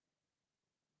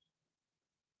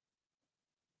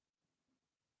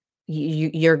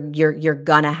 You're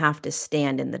going to have to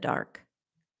stand in the dark.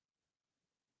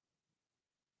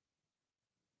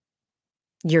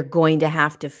 You're going to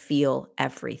have to feel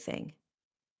everything.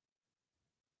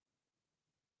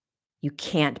 You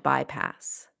can't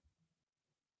bypass.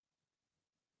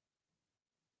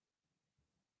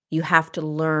 You have to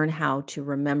learn how to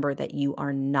remember that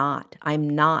I'm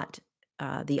not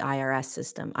the IRS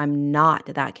system. I'm not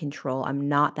that control. I'm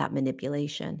not that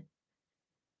manipulation.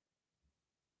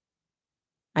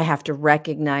 I have to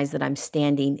recognize that I'm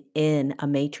standing in a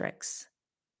matrix.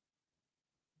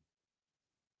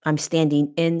 I'm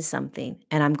standing in something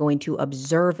and I'm going to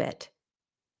observe it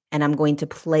and I'm going to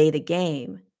play the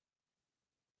game,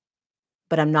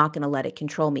 but I'm not going to let it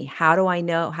control me. How do I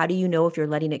know? How do you know if you're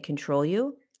letting it control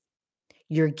you?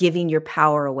 You're giving your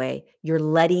power away. You're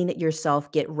letting yourself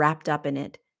get wrapped up in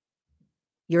it.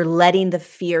 You're letting the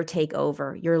fear take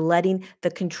over. You're letting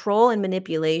the control and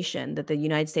manipulation that the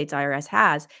United States IRS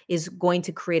has is going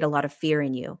to create a lot of fear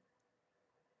in you.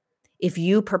 If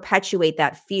you perpetuate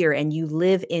that fear and you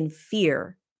live in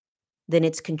fear, then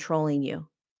it's controlling you.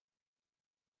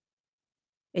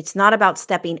 It's not about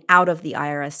stepping out of the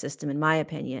IRS system, in my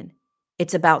opinion.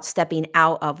 It's about stepping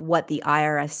out of what the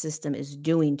IRS system is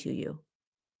doing to you,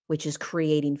 which is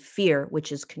creating fear,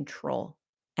 which is control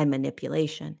and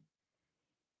manipulation.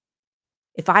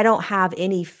 If I don't have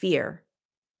any fear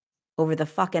over the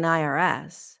fucking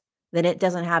IRS, then it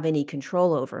doesn't have any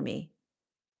control over me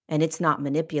and it's not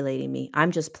manipulating me.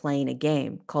 I'm just playing a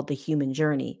game called the human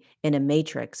journey in a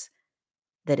matrix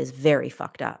that is very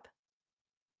fucked up.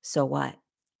 So what?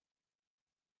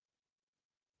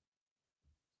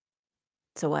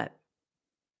 So what?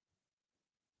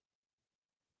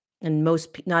 And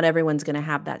not everyone's going to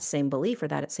have that same belief or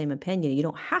that same opinion. You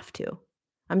don't have to.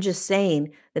 I'm just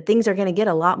saying that things are going to get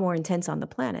a lot more intense on the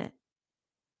planet.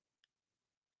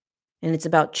 And it's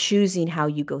about choosing how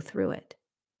you go through it.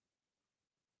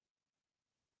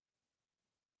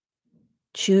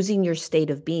 Choosing your state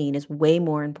of being is way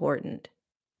more important.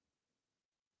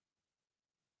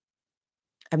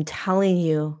 I'm telling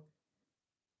you,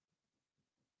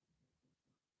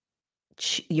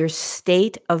 your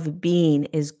state of being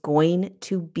is going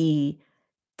to be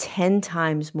 10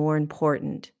 times more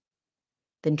important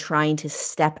than trying to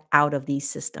step out of these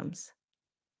systems,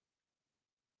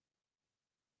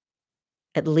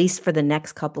 at least for the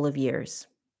next couple of years.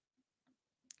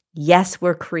 Yes,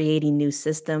 we're creating new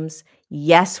systems.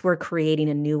 Yes, we're creating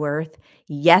a new earth.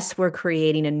 Yes, we're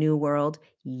creating a new world.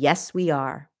 Yes, we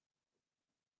are.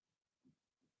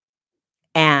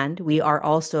 And we are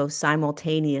also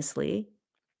simultaneously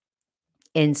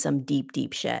in some deep,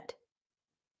 deep shit.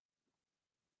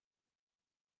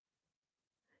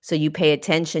 So you pay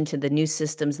attention to the new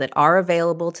systems that are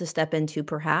available to step into,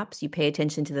 perhaps. You pay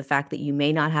attention to the fact that you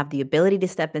may not have the ability to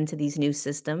step into these new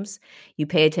systems. You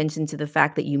pay attention to the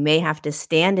fact that you may have to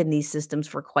stand in these systems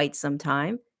for quite some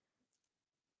time.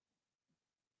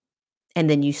 And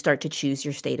then you start to choose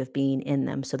your state of being in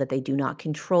them so that they do not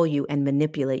control you and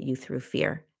manipulate you through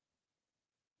fear.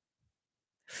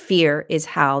 Fear is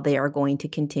how they are going to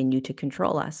continue to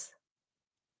control us.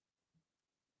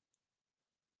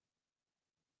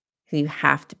 So you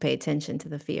have to pay attention to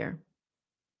the fear.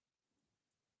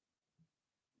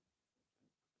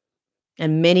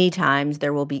 And many times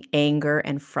there will be anger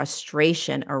and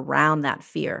frustration around that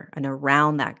fear and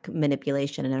around that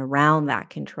manipulation and around that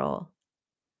control.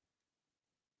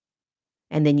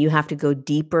 And then you have to go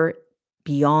deeper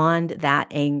beyond that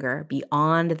anger,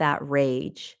 beyond that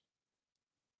rage.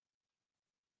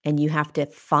 And you have to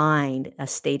find a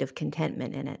state of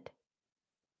contentment in it.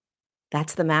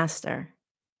 That's the master.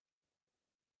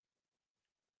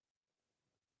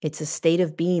 It's a state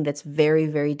of being that's very,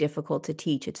 very difficult to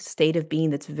teach. It's a state of being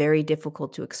that's very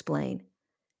difficult to explain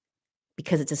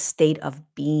because it's a state of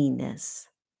beingness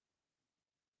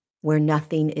where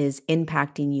nothing is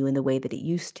impacting you in the way that it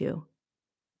used to.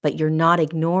 But you're not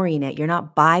ignoring it. You're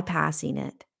not bypassing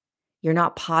it. You're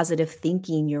not positive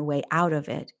thinking your way out of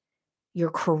it.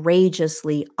 You're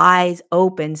courageously, eyes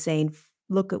open, saying,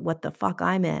 look at what the fuck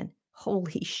I'm in.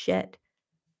 Holy shit.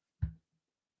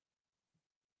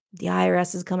 The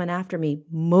IRS is coming after me.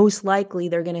 Most likely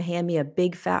they're going to hand me a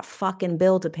big fat fucking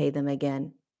bill to pay them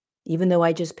again, even though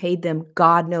I just paid them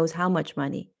God knows how much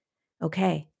money.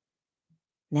 Okay.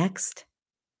 Next.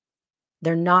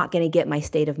 They're not going to get my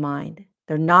state of mind.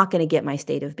 They're not going to get my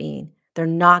state of being. They're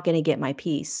not going to get my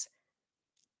peace.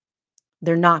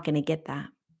 They're not going to get that.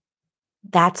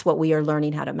 That's what we are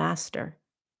learning how to master,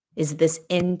 is this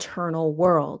internal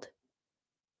world.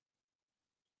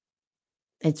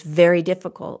 It's very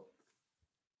difficult,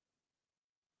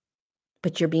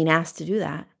 but you're being asked to do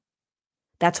that.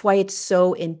 That's why it's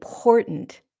so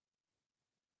important,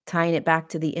 tying it back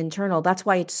to the internal, that's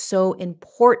why it's so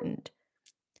important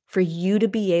for you to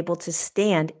be able to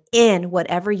stand in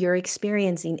whatever you're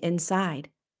experiencing inside.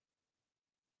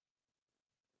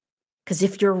 Because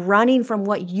if you're running from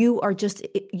what you're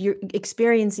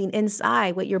experiencing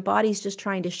inside, what your body's just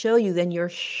trying to show you, then you're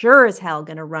sure as hell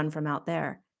going to run from out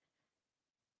there.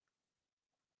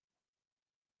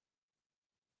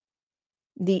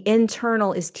 The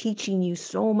internal is teaching you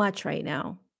so much right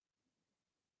now.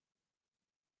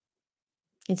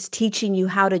 It's teaching you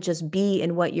how to just be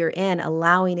in what you're in,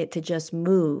 allowing it to just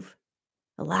move,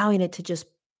 allowing it to just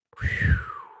whew,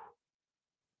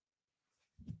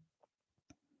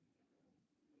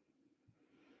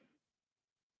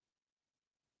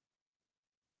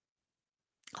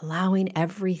 allowing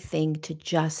everything to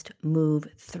just move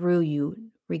through you,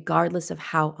 regardless of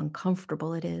how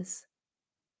uncomfortable it is.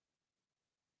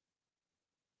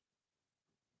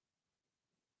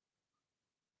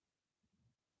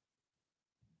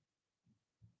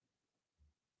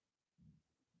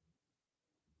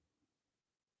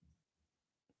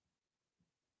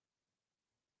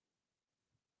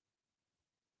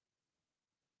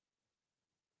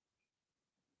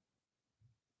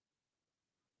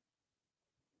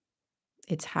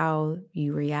 It's how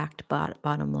you react,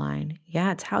 bottom line.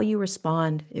 Yeah, it's how you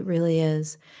respond. It really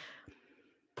is.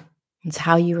 It's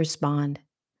how you respond.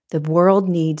 The world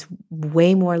needs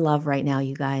way more love right now,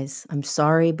 you guys. I'm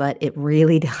sorry, but it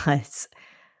really does.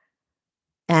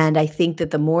 And I think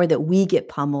that the more that we get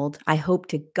pummeled, I hope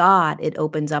to God it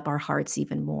opens up our hearts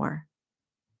even more.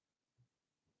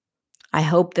 I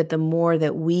hope that the more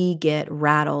that we get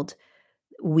rattled,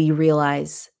 we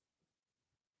realize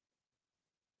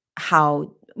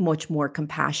how much more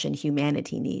compassion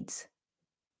humanity needs,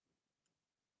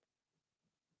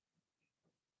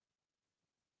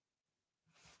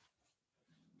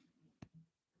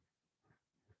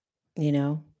 you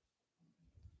know?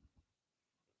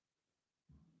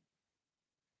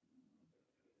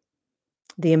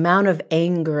 The amount of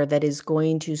anger that is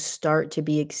going to start to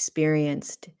be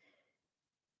experienced.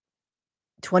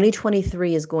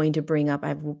 2023 is going to bring up, I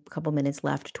have a couple minutes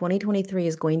left. 2023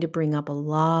 is going to bring up a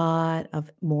lot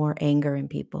of more anger in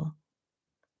people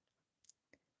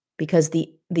because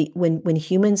when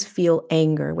humans feel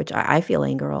anger, which I feel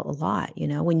anger a lot,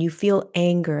 when you feel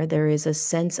anger, there is a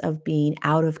sense of being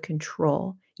out of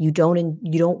control. You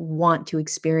don't want to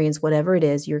experience whatever it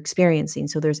is you're experiencing.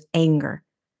 So there's anger.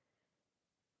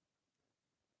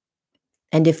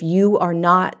 And if you are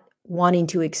not wanting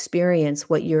to experience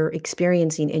what you're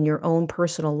experiencing in your own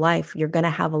personal life, you're going to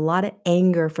have a lot of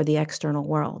anger for the external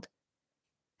world.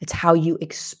 It's how you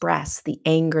express the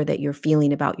anger that you're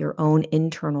feeling about your own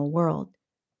internal world.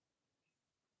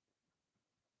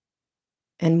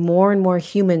 And more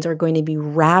humans are going to be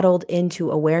rattled into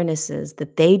awarenesses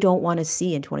that they don't want to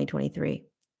see in 2023.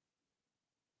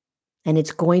 And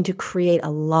it's going to create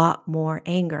a lot more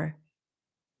anger.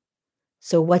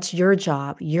 So what's your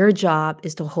job? Your job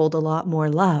is to hold a lot more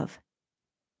love.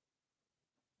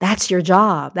 That's your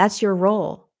job. That's your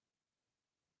role.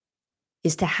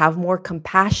 Is to have more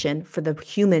compassion for the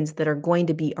humans that are going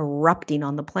to be erupting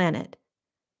on the planet.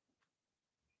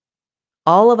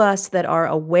 All of us that are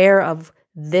aware of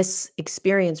this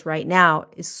experience right now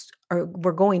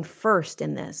we're going first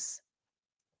in this.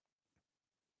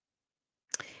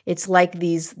 It's like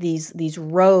these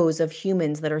rows of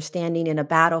humans that are standing in a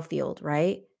battlefield,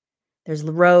 right? There's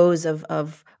rows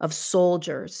of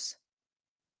soldiers.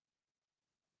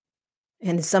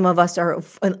 And some of us are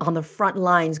on the front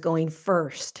lines going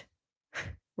first.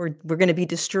 We're gonna be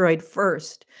destroyed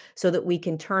first so that we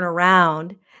can turn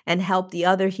around and help the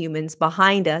other humans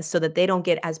behind us so that they don't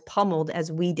get as pummeled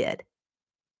as we did.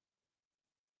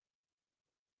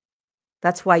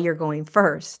 That's why you're going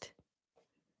first.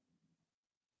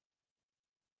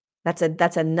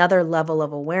 That's another level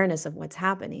of awareness of what's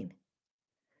happening.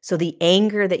 So the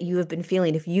anger that you have been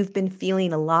feeling, if you've been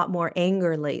feeling a lot more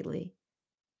anger lately,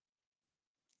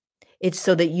 it's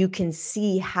so that you can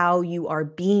see how you are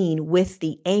being with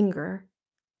the anger.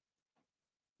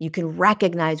 You can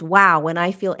recognize, wow, when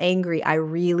I feel angry, I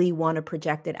really want to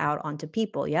project it out onto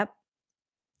people. Yep.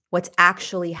 What's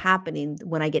actually happening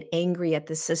when I get angry at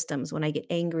the systems, when I get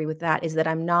angry with that, is that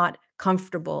I'm not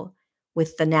comfortable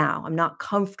with the now. I'm not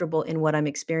comfortable in what I'm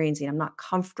experiencing. I'm not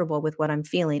comfortable with what I'm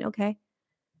feeling. Okay.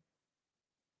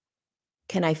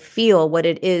 Can I feel what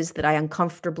it is that I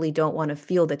uncomfortably don't want to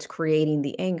feel that's creating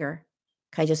the anger?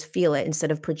 Can I just feel it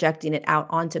instead of projecting it out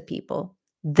onto people?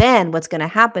 Then what's going to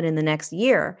happen in the next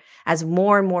year as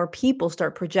more and more people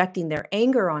start projecting their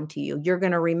anger onto you, you're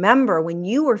going to remember when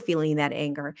you were feeling that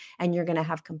anger and you're going to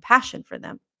have compassion for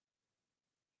them.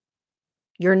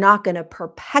 You're not going to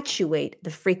perpetuate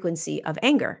the frequency of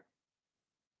anger.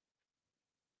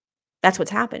 That's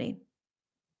what's happening.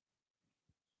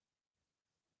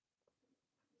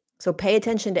 So pay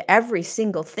attention to every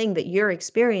single thing that you're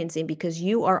experiencing because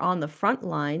you are on the front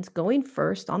lines going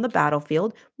first on the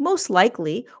battlefield. Most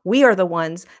likely, we are the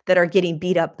ones that are getting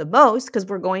beat up the most because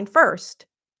we're going first.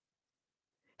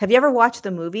 Have you ever watched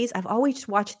the movies? I've always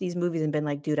watched these movies and been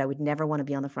like, dude, I would never want to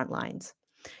be on the front lines.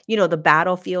 The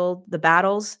battlefield, the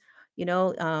battles, you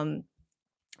know, um,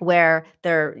 where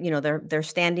they're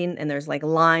standing and there's like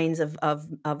lines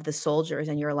of the soldiers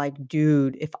and you're like,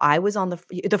 dude, if I was on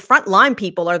the front line,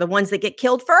 people are the ones that get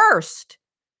killed first.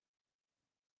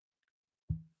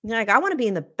 You're like, I want to be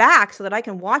in the back so that I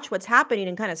can watch what's happening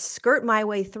and kind of skirt my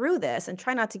way through this and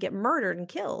try not to get murdered and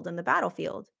killed in the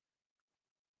battlefield.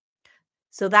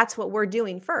 So that's what we're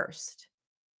doing first.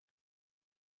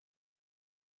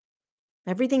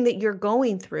 Everything that you're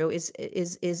going through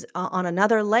is on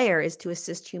another layer is to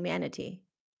assist humanity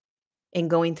in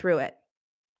going through it.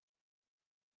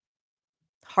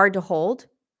 Hard to hold,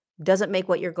 doesn't make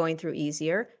what you're going through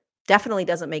easier. Definitely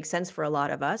doesn't make sense for a lot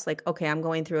of us. Like, okay, I'm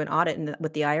going through an audit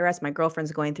with the IRS. My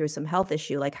girlfriend's going through some health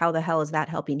issue. Like, how the hell is that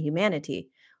helping humanity?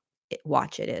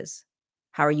 Watch it is.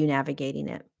 How are you navigating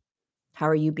it? How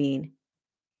are you being?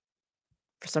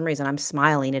 For some reason, I'm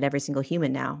smiling at every single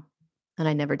human now. and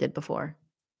I never did before.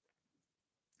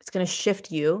 It's going to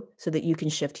shift you so that you can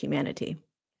shift humanity.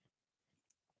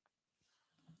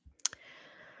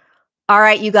 All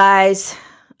right, you guys,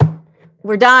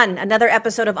 we're done. Another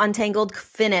episode of Untangled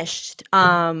finished.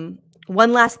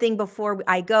 One last thing before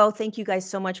I go. Thank you guys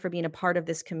so much for being a part of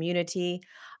this community.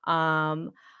 I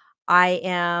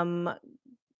am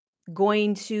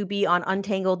going to be on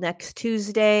Untangled next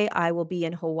Tuesday. I will be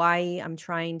in Hawaii. I'm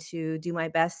trying to do my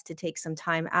best to take some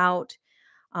time out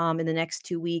in the next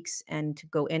 2 weeks and to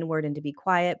go inward and to be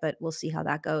quiet, but we'll see how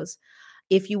that goes.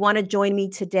 If you want to join me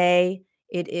today,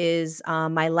 it is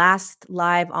my last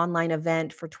live online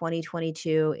event for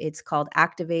 2022. It's called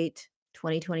Activate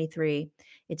 2023.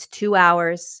 It's 2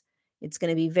 hours. It's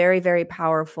going to be very, very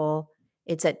powerful.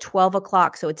 It's at 12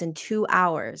 o'clock, so it's in 2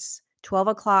 hours. 12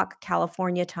 o'clock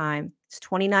California time. It's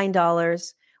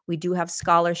 $29. We do have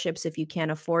scholarships if you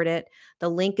can't afford it. The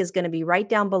link is going to be right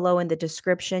down below in the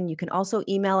description. You can also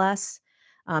email us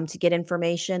to get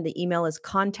information. The email is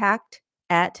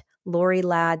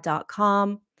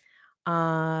contact@lorieladd.com.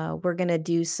 We're going to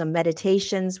do some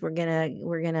meditations. We're going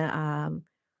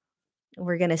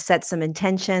to set some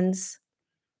intentions.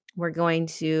 We're going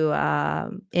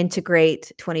to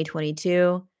integrate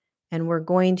 2022, and we're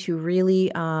going to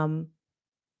really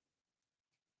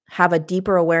have a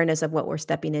deeper awareness of what we're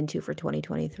stepping into for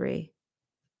 2023,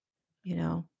 you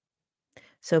know?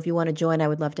 So if you want to join, I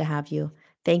would love to have you.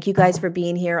 Thank you guys for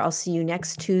being here. I'll see you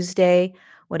next Tuesday,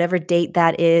 whatever date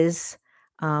that is,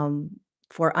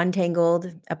 for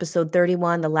Untangled, episode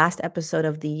 31, the last episode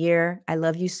of the year. I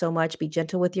love you so much. Be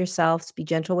gentle with yourselves, be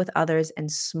gentle with others, and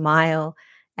smile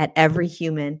at every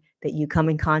human that you come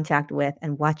in contact with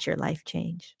and watch your life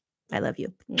change. I love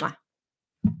you. Mwah.